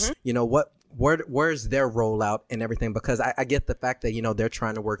entertainers? Where's their rollout and everything? Because I get the fact that, they're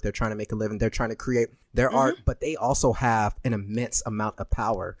trying to work, they're trying to make a living, they're trying to create their art, but they also have an immense amount of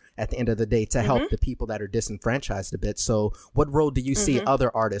power at the end of the day to help the people that are disenfranchised a bit. So what role do you see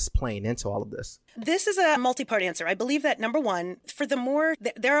other artists playing into all of this? This is a multi-part answer. I believe that, number one,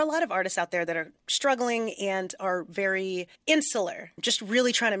 there are a lot of artists out there that are struggling and are very insular, just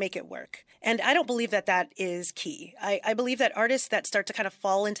really trying to make it work. And I don't believe that is key. I believe that artists that start to kind of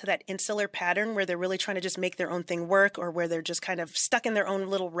fall into that insular pattern where they're really trying to just make their own thing work, or where they're just kind of stuck in their own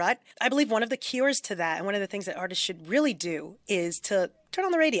little rut, I believe one of the cures to that, and one of the things that artists should really do, is to turn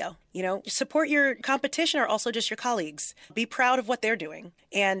on the radio. Support your competition or also just your colleagues. Be proud of what they're doing.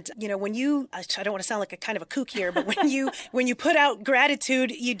 And, when I don't want to sound like a kind of a kook here, but when you put out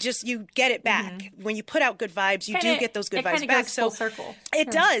gratitude, you get it back. When you put out good vibes, you do get those good vibes back. So full circle.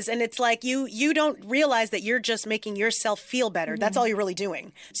 It does. And it's like you don't realize that you're just making yourself feel better. That's all you're really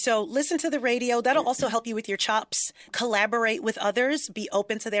doing. So listen to the radio. That'll also help you with your chops. Collaborate with others. Be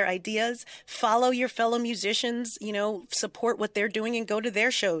open to their ideas. Follow your fellow musicians. Support what they're doing and go to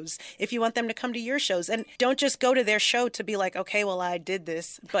their shows if you want them to come to your shows. And don't just go to their show to be like, okay, well, I did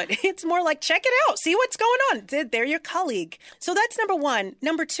this. But it's more like, check it out. See what's going on. They're your colleague. So that's number one.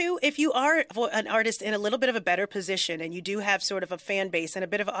 Number two, if you are an artist in a little bit of a better position and you do have sort of a fan base and a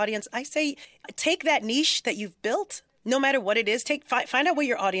bit of an audience, I say take that niche that you've built no matter what it is, find out what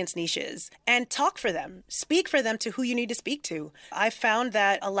your audience niche is and talk for them. Speak for them to who you need to speak to. I found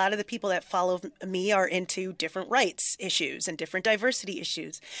that a lot of the people that follow me are into different rights issues and different diversity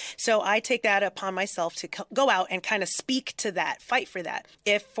issues. So I take that upon myself to go out and kind of speak to that, fight for that.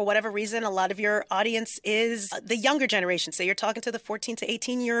 If for whatever reason, a lot of your audience is the younger generation, say you're talking to the 14 to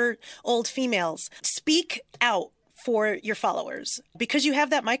 18-year-old females, speak out for your followers because you have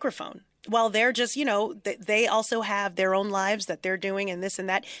that microphone. While they're just, they also have their own lives that they're doing and this and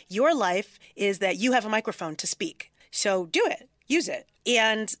that. Your life is that you have a microphone to speak. So do it. Use it.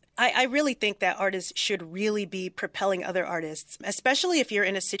 And I really think that artists should really be propelling other artists, especially if you're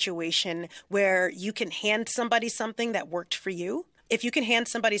in a situation where you can hand somebody something that worked for you. If you can hand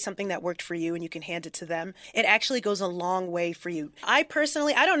somebody something that worked for you and you can hand it to them, it actually goes a long way for you. I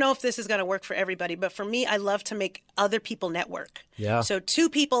personally, I don't know if this is going to work for everybody, but for me, I love to make other people network. Yeah. So two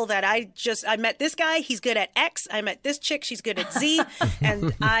people that I met this guy, he's good at X. I met this chick, she's good at Z.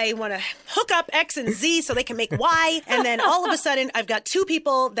 And I want to hook up X and Z so they can make Y. And then all of a sudden, I've got two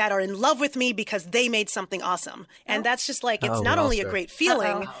people that are in love with me because they made something awesome. And that's just like, it's not only a great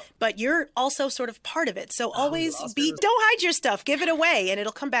feeling, but you're also sort of part of it. So always don't hide your stuff. Give it away and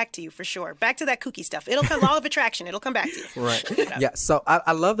it'll come back to you for sure. Back to that kooky stuff. It'll come, law of attraction. It'll come back to you. Right. Yeah. So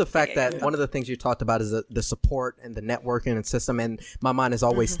I love the fact that one of the things you talked about is the support and the networking and system. And my mind is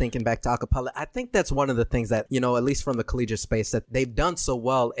always thinking back to acapella. I think that's one of the things that, at least from the collegiate space, that they've done so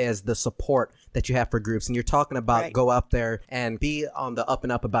well is the support that you have for groups. And you're talking about go out there and be on the up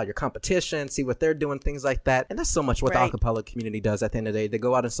and up about your competition, see what they're doing, things like that. And that's so much what the acapella community does at the end of the day. They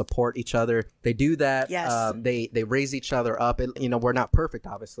go out and support each other. They do that. Yes. They raise each other up. We're not perfect,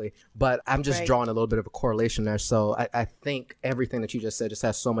 obviously, but I'm just drawing a little bit of a correlation there. So I think everything that you just said just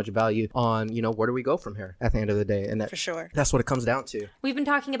has so much value on, where do we go from here at the end of the day? And for sure. That's what it comes down to. We've been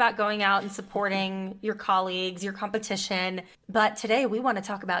talking about going out and supporting your colleagues, your competition, but today we want to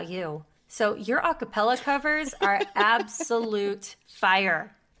talk about you. So your acapella covers are absolute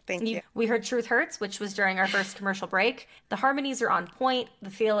fire. Thank you. We heard Truth Hurts, which was during our first commercial break. The harmonies are on point.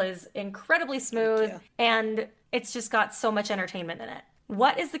 The feel is incredibly smooth, and it's just got so much entertainment in it.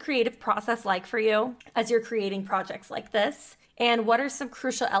 What is the creative process like for you as you're creating projects like this? And what are some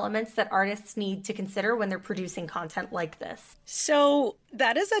crucial elements that artists need to consider when they're producing content like this? So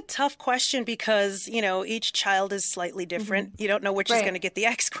that is a tough question because, each child is slightly different. You don't know which is going to get the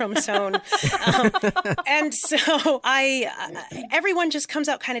X chromosome. And so everyone just comes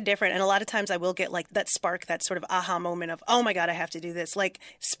out kind of different. And a lot of times I will get like that spark, that sort of aha moment of, oh my God, I have to do this. Like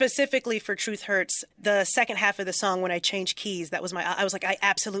specifically for Truth Hurts, the second half of the song when I changed keys, I was like, I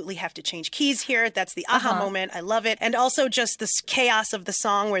absolutely have to change keys here. That's the aha moment. I love it. And also just this chaos of the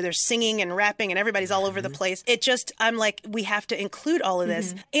song where they're singing and rapping and everybody's all over the place. I'm like, we have to include all of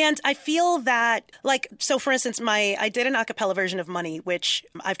this. And I feel that, so for instance, I did an a cappella version of Money, which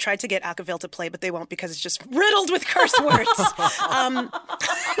I've tried to get Acaville to play, but they won't because it's just riddled with curse words. I'm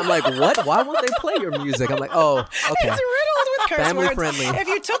like, what? Why won't they play your music? I'm like, oh, okay. It's riddled with curse Family words. Friendly. If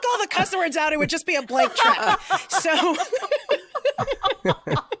you took all the cuss words out, it would just be a blank track. So...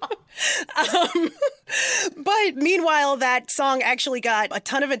 But meanwhile, that song actually got a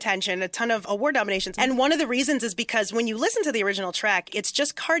ton of attention, a ton of award nominations. And one of the reasons is because when you listen to the original track, it's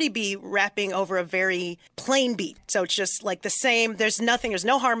just Cardi B rapping over a very plain beat. So it's just like the same. There's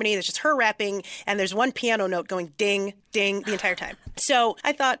no harmony. There's just her rapping. And there's one piano note going ding, ding the entire time. So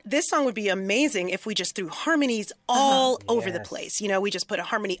I thought this song would be amazing if we just threw harmonies all over the place. We just put a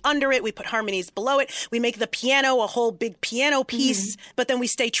harmony under it. We put harmonies below it. We make the piano a whole big piano piece, but then we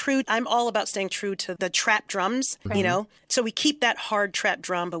stay true. I'm all about staying true to the trap drums, So we keep that hard trap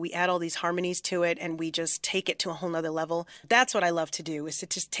drum, but we add all these harmonies to it and we just take it to a whole nother level. That's what I love to do, is to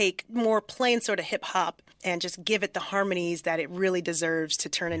just take more plain sort of hip hop and just give it the harmonies that it really deserves to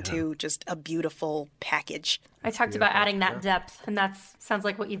turn into just a beautiful package. I talked about adding that depth, and that sounds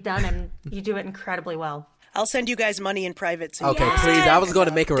like what you've done, and you do it incrably well. I'll send you guys money in private. So okay, please. I was going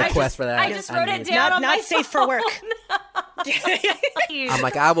to make a request for that. I just wrote it down on my Not safe for work. I'm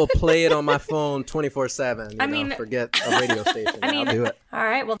like, I will play it on my phone 24/7. Forget a radio station. I'll do it. All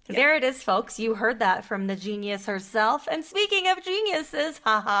right. Well, there it is, folks. You heard that from the genius herself. And speaking of geniuses,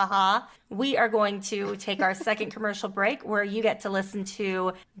 we are going to take our second commercial break where you get to listen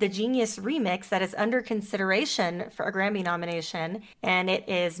to the Genius remix that is under consideration for a Grammy nomination. And it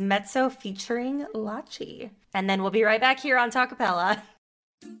is Mezzo featuring Lachi. And then we'll be right back here on Talkapella.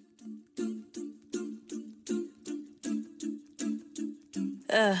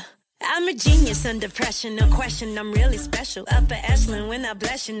 I'm a genius under pressure, no question, I'm really special. Upper echelon when I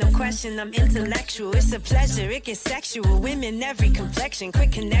bless you, no question, I'm intellectual. It's a pleasure, it gets sexual. Women, every complexion,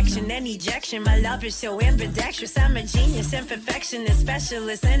 quick connection and ejection. My love is so ambidextrous. I'm a genius and perfectionist,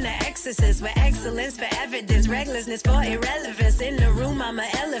 specialist and the exorcist. With excellence for evidence, recklessness for irrelevance. In the room, I'm an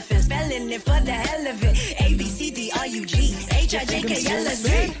elephant, spelling it for the hell of it. ABCDRUG,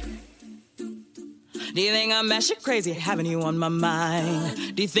 HIJKLSD. Do you think I'm batshit crazy, having you on my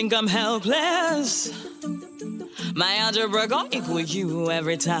mind? Do you think I'm helpless? My algebra gon' equal you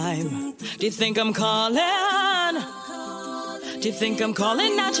every time. Do you think I'm calling? Do you think I'm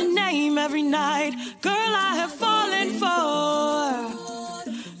calling out your name every night? Girl, I have fallen for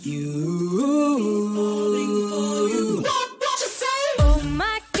you. Don't you say? Oh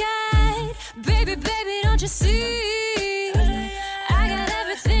my God, baby, baby, don't you see?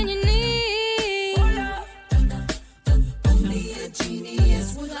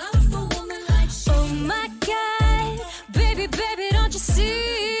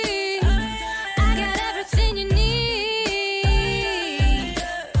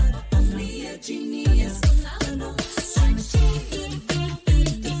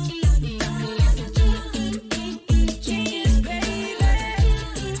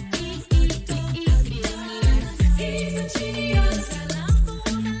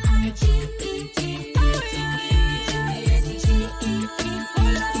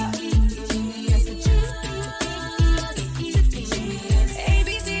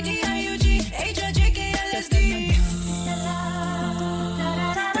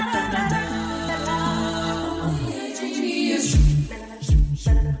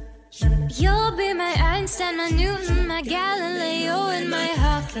 You'll be my Einstein, my Newton, my Galileo, and my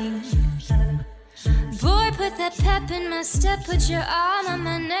Hawking. Boy, put that pep in my step, put your arm on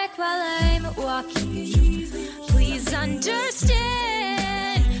my neck while I'm walking. Please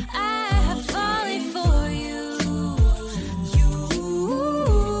understand, I have fallen for you.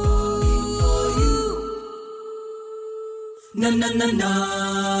 Na na na na.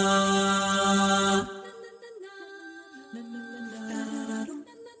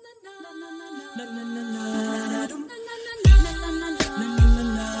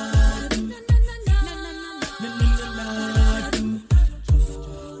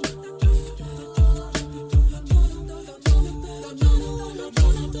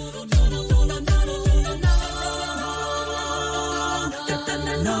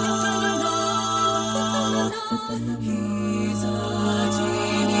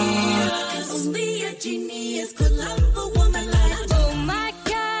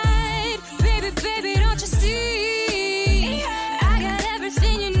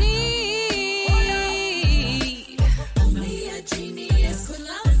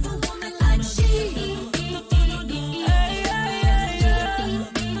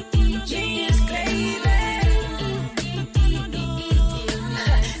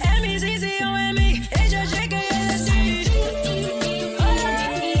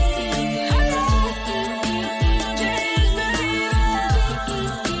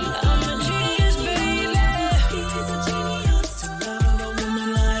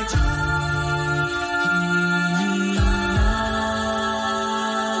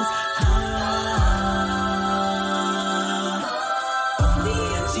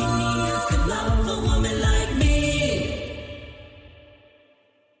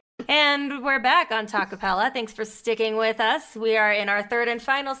 We're back on Talkapella. Thanks for sticking with us. We are in our third and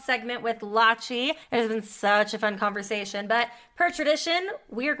final segment with Lachi. It has been such a fun conversation, but per tradition,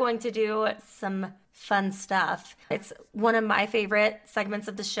 we are going to do some fun stuff. It's one of my favorite segments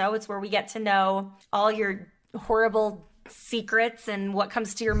of the show. It's where we get to know all your horrible secrets and what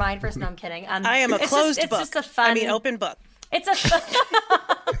comes to your mind first. No, I'm kidding. I am a closed book. It's just a fun... open book.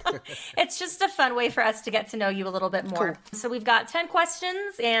 It's just a fun way for us to get to know you a little bit more. Cool. So we've got 10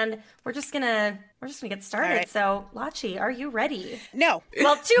 questions and we're just gonna get started. Right. So Lachi, are you ready? No.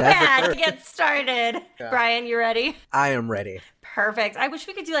 Well, too bad to get started. Yeah. Brian, you ready? I am ready. Perfect. I wish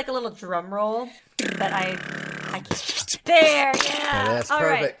we could do like a little drum roll, but I can't. There, yeah. That's all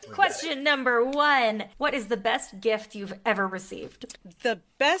perfect. Right. Question number 1. What is the best gift you've ever received? The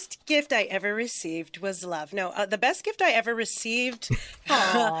best gift I ever received was love. No, the best gift I ever received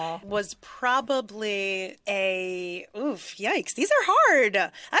was probably yikes. These are hard. I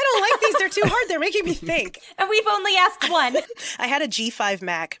don't like these. They're too hard. They're making me think. And we've only asked one. I had a G5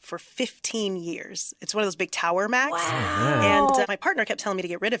 Mac for 15 years. It's one of those big tower Macs. Wow. And my partner kept telling me to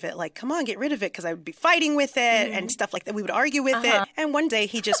get rid of it. Like, come on, get rid of it, because I would be fighting with it. it and stuff like that. We would argue with it. And one day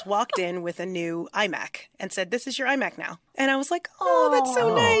he just walked in with a new iMac and said, "This is your iMac now." And I was like, "Oh, that's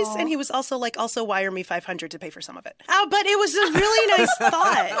so nice." And he was also like, "Also wire me $500 to pay for some of it." But it was a really nice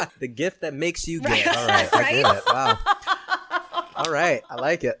thought. The gift that makes you give. All right. I get it. Wow. All right. I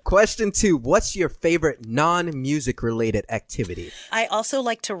like it. Question 2. What's your favorite non-music related activity? I also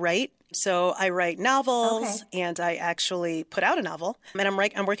like to write. So I write novels, and I actually put out a novel, and I'm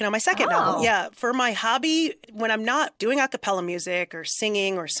working on my second novel. Yeah, for my hobby, when I'm not doing a cappella music or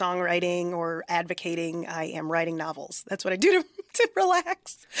singing or songwriting or advocating, I am writing novels. That's what I do to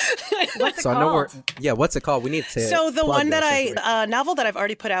relax. What's it called? What's it called? We need to. So the one that novel that I've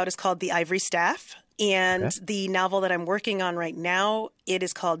already put out is called The Ivory Staff. And the novel that I'm working on right now, it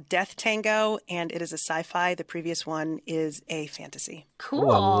is called Death Tango, and it is a sci-fi. The previous one is a fantasy. Cool. Ooh,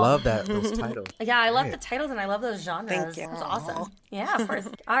 I love those titles. Yeah, I love the titles and I love those genres. Thank you. That's awesome. Yeah, of course.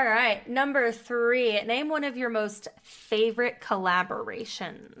 All right. Number 3. Name one of your most favorite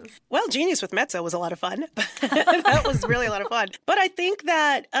collaborations. Well, Genius with Mezzo was a lot of fun. That was really a lot of fun. But I think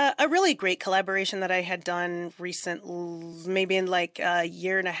that a really great collaboration that I had done maybe in like a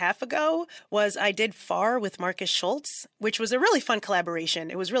year and a half ago, was I did Far with Marcus Schultz, which was a really fun collaboration.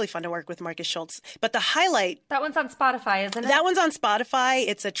 It was really fun to work with Marcus Schultz. But the highlight... That one's on Spotify, isn't it? That one's on Spotify.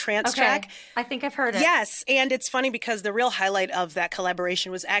 It's a trance track. I think I've heard it. Yes. And it's funny because the real highlight of that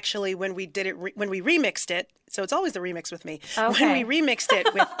collaboration was actually when we did it, when we remixed it. So it's always the remix with me. When we remixed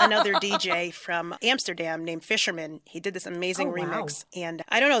it with another DJ from Amsterdam named Fisherman, he did this amazing remix. And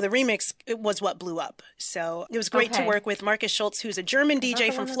I don't know, the remix was what blew up. So it was great to work with Marcus Schultz, who's a German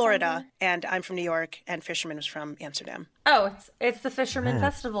DJ from Florida, and I'm from New York, and Fisherman was from Amsterdam. Oh, it's the Fisherman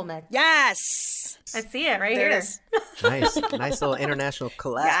Festival mix. Yes! I see it right there here. It is. Nice little international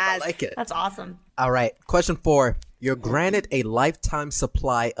collab. Yes. I like it. That's awesome. All right. Question 4. You're granted a lifetime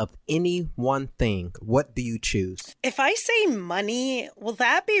supply of any one thing. What do you choose? If I say money, will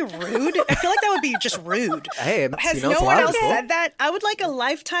that be rude? I feel like that would be just rude. Hey, has no one else said that? I would like a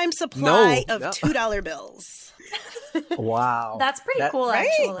lifetime supply of $2 bills. Wow. That's pretty cool, right?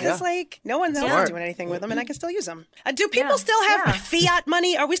 actually. Because no one else is doing anything with them, and I can still use them. Do people still have fiat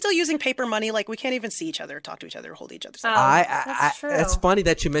money? Are we still using paper money? Like, we can't even see each other, talk to each other, hold each other's hand. That's true. It's funny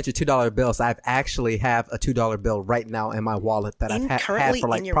that you mentioned $2 bills. I actually have a $2 bill right now in my wallet that I've had for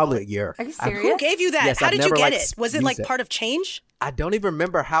like probably a year. Are you serious? Who gave you that? Yes, How did you get it? Was it like it. part of change? I don't even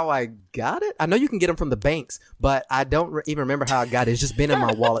remember how I got it. I know you can get them from the banks, but I don't even remember how I got it. It's just been in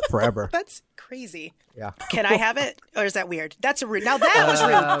my wallet forever. That's crazy. Yeah. Can I have it? Or is that weird? That's rude. Now that was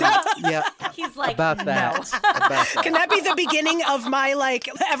rude. Yeah. He's like, about that. No. About that. Can that be the beginning of my like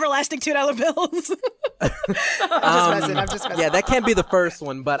everlasting $2 bills? I'm just messing. Yeah, that can't be the first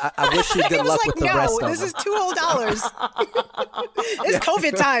one, but I wish you good luck with the rest of them. This is $2 whole. It's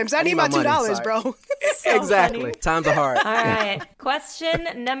COVID times. I need my $2, bro. So exactly. funny. Times are hard. All right. Question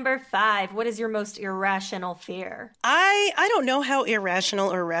number 5. What is your most irrational fear? I don't know how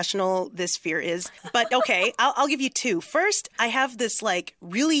irrational or rational this fear is, but okay, I'll give you 2. First, I have this like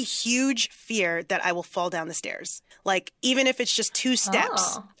really huge fear that I will fall down the stairs. Like, even if it's just 2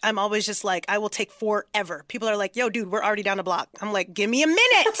 steps, I'm always just like, I will take forever. People are like, yo, dude, we're already down the block. I'm like, give me a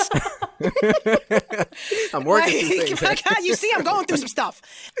minute. I'm working through things. You see, I'm going through some stuff.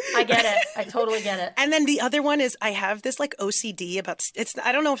 I get it. I totally get it. And then the other one is I have this like OCD about,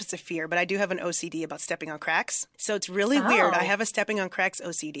 I don't know if it's a fear, but I do have an OCD about stepping on cracks. So it's really weird. I have a stepping on cracks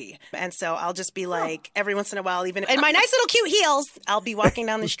OCD. And so I'll just be like, every once in a while, even in my nice little cute heels, I'll be walking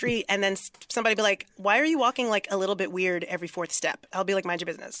down the street and then somebody be like, why are you walking like a little bit weird every 4th step? I'll be like, mind your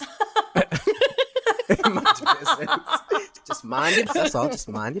business. Mind your business. Just mind it. That's all. Just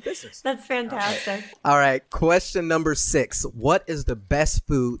mind your business. That's fantastic. All right. Question number 6. What is the best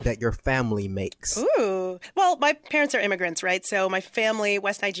food that your family makes? Ooh. Well, my parents are immigrants, right? So my family,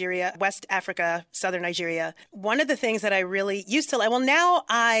 West Nigeria, West Africa, Southern Nigeria. One of the things that I really used to like, well, now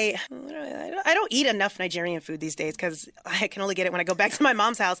I don't eat enough Nigerian food these days because I can only get it when I go back to my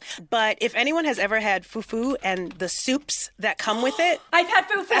mom's house. But if anyone has ever had fufu and the soups that come with it. I've had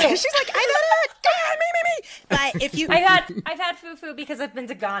fufu. She's like, I know it. Me. But if you, I've had fufu because I've been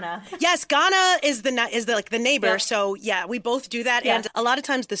to Ghana. Yes, Ghana is the neighbor. Yeah. So yeah, we both do that, yeah. And a lot of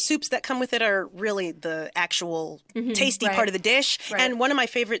times the soups that come with it are really the actual tasty part of the dish. Right. And one of my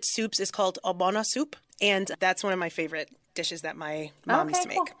favorite soups is called Obona soup, and that's one of my favorite dishes that my mom used to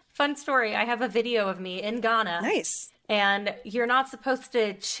make. Cool. Fun story. I have a video of me in Ghana. Nice. And you're not supposed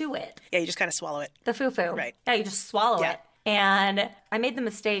to chew it. Yeah, you just kind of swallow it. The fufu. Right. Yeah, you just swallow it. And I made the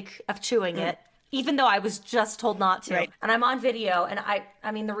mistake of chewing it. even though I was just told not to. Right. And I'm on video, and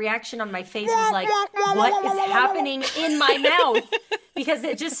I mean, the reaction on my face was like, what is happening in my mouth? Because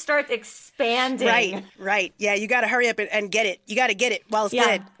it just starts expanding. Right. Yeah, you got to hurry up and get it. You got to get it while it's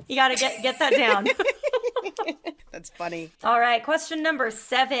good. You got to get that down. That's funny. All right, question number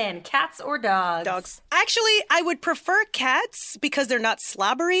 7. Cats or dogs? Dogs. Actually, I would prefer cats because they're not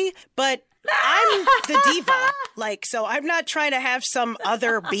slobbery, but I'm the diva. Like, so I'm not trying to have some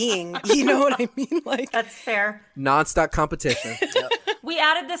other being. You know what I mean? Like, that's fair. Non-stop competition. Yep. We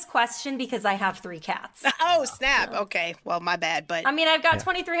added this question because I have 3 cats. Oh, snap. Okay. Well, my bad, but... I mean, I've got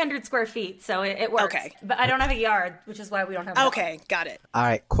 2,300 square feet, so it works. Okay. But I don't have a yard, which is why we don't have a Okay, dog. Got it. All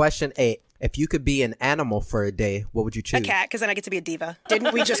right, question 8. If you could be an animal for a day, what would you choose? A cat, because then I get to be a diva.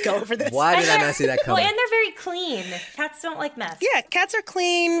 Didn't we just go over this? Why did I not see that coming? Well, and they're very clean. Cats don't like mess. Yeah, cats are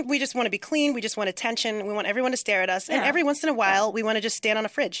clean. We just want to be clean. We just want attention. We want everyone to stare at us. Yeah. And every once in a while, we want to just stand on a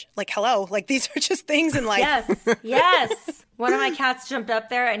fridge. Like, hello. Like, these are just things in life. Yes. One of my cats jumped up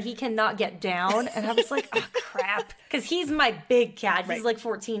there, and he cannot get down. And I was like, oh, crap. Because he's my big cat. He's like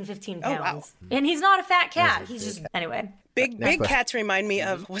 14, 15 pounds. Oh, wow. And he's not a fat cat. He's just, anyway. Big cats remind me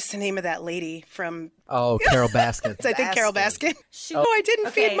of, what's the name of that lady from... Oh, Carol Baskin. I think Carol Baskin. I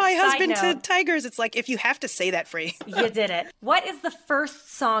didn't feed my husband to tigers. It's like, if you have to say that phrase. You did it. What is the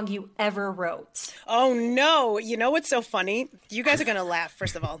first song you ever wrote? Oh, no. You know what's so funny? You guys are going to laugh,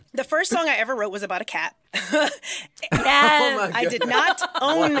 first of all. The first song I ever wrote was about a cat. Yes. I did not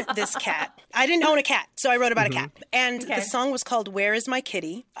own this cat. I didn't own a cat, so I wrote about a cat. And the song was called Where Is My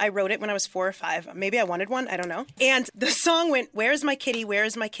Kitty? I wrote it when I was 4 or 5. Maybe I wanted one. I don't know. And the song went, where is my kitty? Where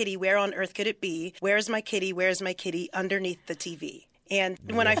is my kitty? Where on earth could it be? Where's my kitty? Where's my kitty? Underneath the TV. And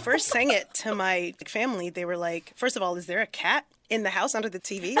when I first sang it to my family, they were like, first of all, is there a cat in the house under the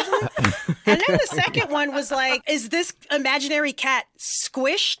TV? And then the second one was like, is this imaginary cat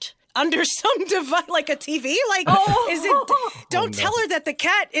squished under some device, like a TV? Like, is it? Don't tell her that the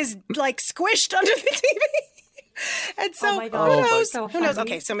cat is like squished under the TV. And so, who knows? Who knows?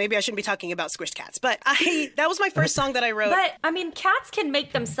 Okay, so maybe I shouldn't be talking about squished cats, but that was my first song that I wrote. But, I mean, cats can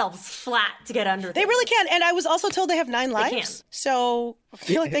make themselves flat to get under They really can, and I was also told they have 9 lives, so I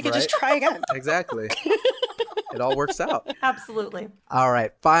feel like they could just try again. Exactly. It all works out. Absolutely. All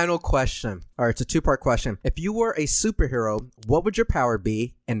right, final question. All right, it's a 2-part question. If you were a superhero, what would your power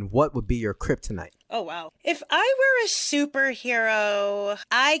be, and what would be your kryptonite? Oh, wow. If I were a superhero,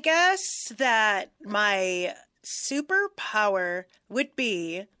 I guess that my superpower would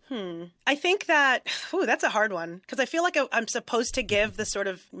be, I think that, that's a hard one, because I feel like I'm supposed to give the sort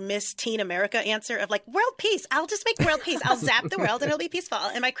of Miss Teen America answer of like, world peace. I'll just make world peace. I'll zap the world and it'll be peaceful.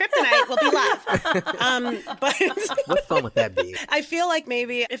 And my kryptonite will be love. But what fun would that be? I feel like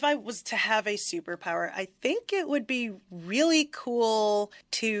maybe if I was to have a superpower, I think it would be really cool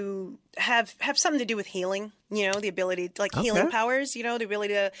to have something to do with healing. You know, the ability to, like, healing powers, you know, the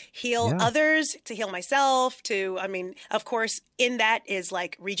ability to heal others, to heal myself, I mean, of course, in that is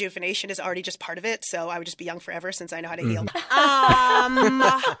like rejuvenation is already just part of it. So I would just be young forever since I know how to heal.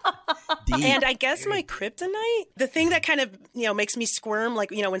 And I guess my kryptonite, the thing that kind of, makes me squirm, like,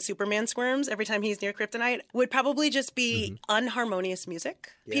 when Superman squirms every time he's near kryptonite, would probably just be unharmonious music.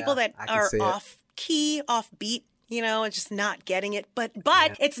 Yeah, people that are off key, off beat. It's just not getting it. But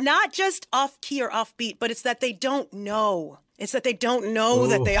it's not just off key or off beat, but it's that they don't know. It's that they don't know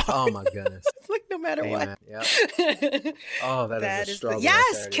that they are. Oh, my goodness. It's like no matter what. Yep. Oh, that is a struggle.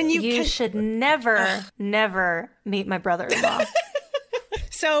 Yes. Right there, you should never meet my brother-in-law.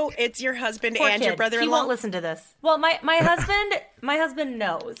 So it's your husband Poor and kid. Your brother-in-law? He won't listen to this. Well, my husband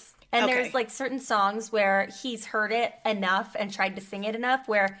knows. And there's like certain songs where he's heard it enough and tried to sing it enough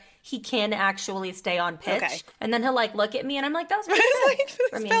where he can actually stay on pitch. Okay. And then he'll like look at me and I'm like, that was pretty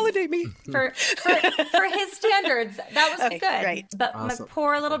good. Validate me. For his standards, that was good. Right. But my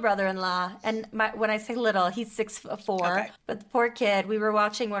poor little brother-in-law, and when I say little, he's 6'4". But the poor kid, we were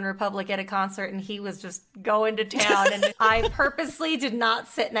watching One Republic at a concert and he was just going to town. And I purposely did not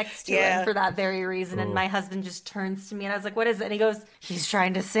sit next to him for that very reason. And my husband just turns to me and I was like, what is it? And he goes, he's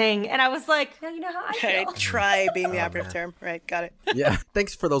trying to sing. And I was like, you know how I feel. Try being the operative term. Right. Got it. Yeah.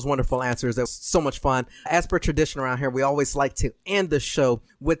 Thanks for those wonderful answers. That was so much fun. As per tradition around here, we always like to end the show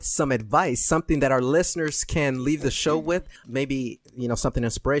with some advice, something that our listeners can leave the show with. Maybe, something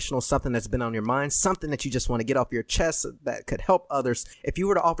inspirational, something that's been on your mind, something that you just want to get off your chest that could help others. If you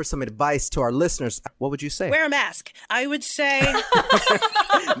were to offer some advice to our listeners, what would you say? Wear a mask. I would say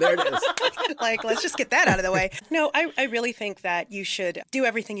There it is. Like, let's just get that out of the way. No, I really think that you should do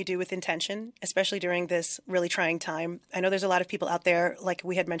everything you do with intention, especially during this really trying time. I know there's a lot of people out there, like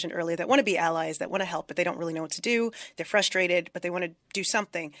we had mentioned earlier, that want to be allies, that want to help, but they don't really know what to do. They're frustrated, but they want to do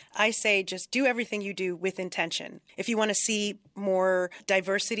something. I say just do everything you do with intention. If you want to see more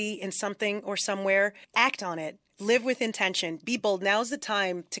diversity in something or somewhere, act on it. Live with intention. Be bold. Now's the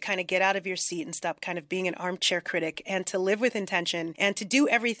time to kind of get out of your seat and stop kind of being an armchair critic and to live with intention and to do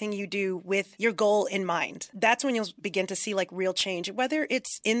everything you do with your goal in mind. That's when you'll begin to see like real change, whether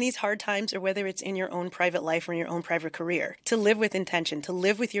it's in these hard times or whether it's in your own private life or in your own private career. To live with intention, to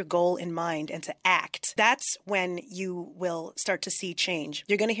live with your goal in mind and to act. That's when you will start to see change.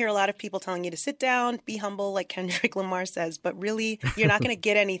 You're going to hear a lot of people telling you to sit down, be humble, like Kendrick Lamar says, but really you're not going to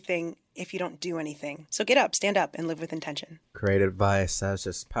get anything if you don't do anything. So get up, stand up, and live with intention. Great advice. That's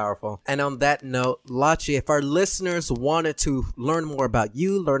just powerful. And on that note, Lachi, if our listeners wanted to learn more about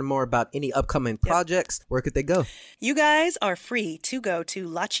you, learn more about any upcoming projects, where could they go? You guys are free to go to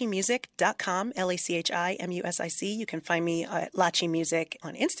lachimusic.com, LACHIMUSIC. You can find me at Lachi Music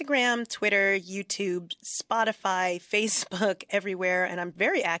on Instagram, Twitter, YouTube, Spotify, Facebook, everywhere. And I'm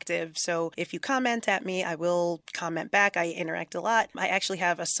very active. So if you comment at me, I will comment back. I interact a lot. I actually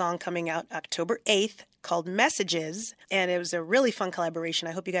have a song coming out October 8th called Messages, and it was a really fun collaboration.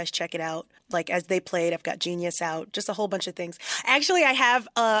 I hope you guys check it out. Like as they played, I've got Genius out, just a whole bunch of things. Actually, I have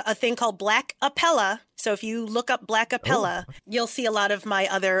a thing called Black Appella. So if you look up Black Appella, you'll see a lot of my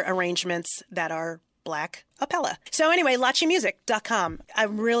other arrangements that are Black Appella. So anyway, lachimusic.com.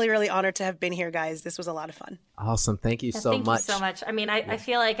 I'm really, really honored to have been here, guys. This was a lot of fun. Awesome. Thank you so much. Thank you so much. I mean, I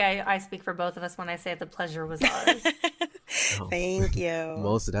feel like I speak for both of us when I say the pleasure was ours. Thank you.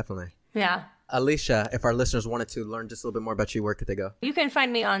 Most definitely. Yeah. Alicia, if our listeners wanted to learn just a little bit more about you, where could they go? You can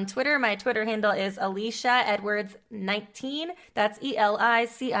find me on Twitter. My Twitter handle is Alicia Edwards 19. That's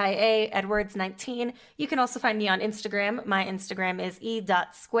ELICIA Edwards 19. You can also find me on Instagram. My Instagram is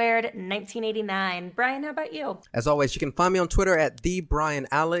e.squared1989. Brian, how about you? As always, you can find me on Twitter at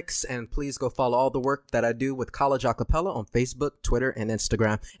 @TheBrianAlex, and please go follow all the work that I do with College Acapella on Facebook, Twitter, and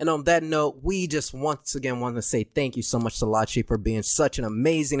Instagram. And on that note, we just once again want to say thank you so much to Lachi for being such an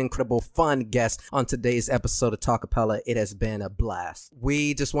amazing, incredible, fun guest on today's episode of Talkapella. It has been a blast.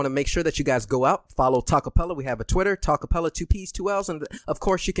 We just want to make sure that you guys go out, follow Talkapella. We have a Twitter, Talkapella, 2 P's, 2 L's. And of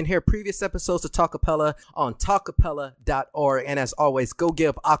course, you can hear previous episodes of Talkapella on talkapella.org. And as always, go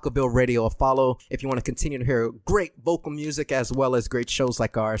give Acaville Radio a follow if you want to continue to hear great vocal music as well as great shows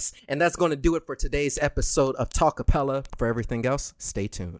like ours. And that's going to do it for today's episode of Talkapella. For everything else, stay tuned.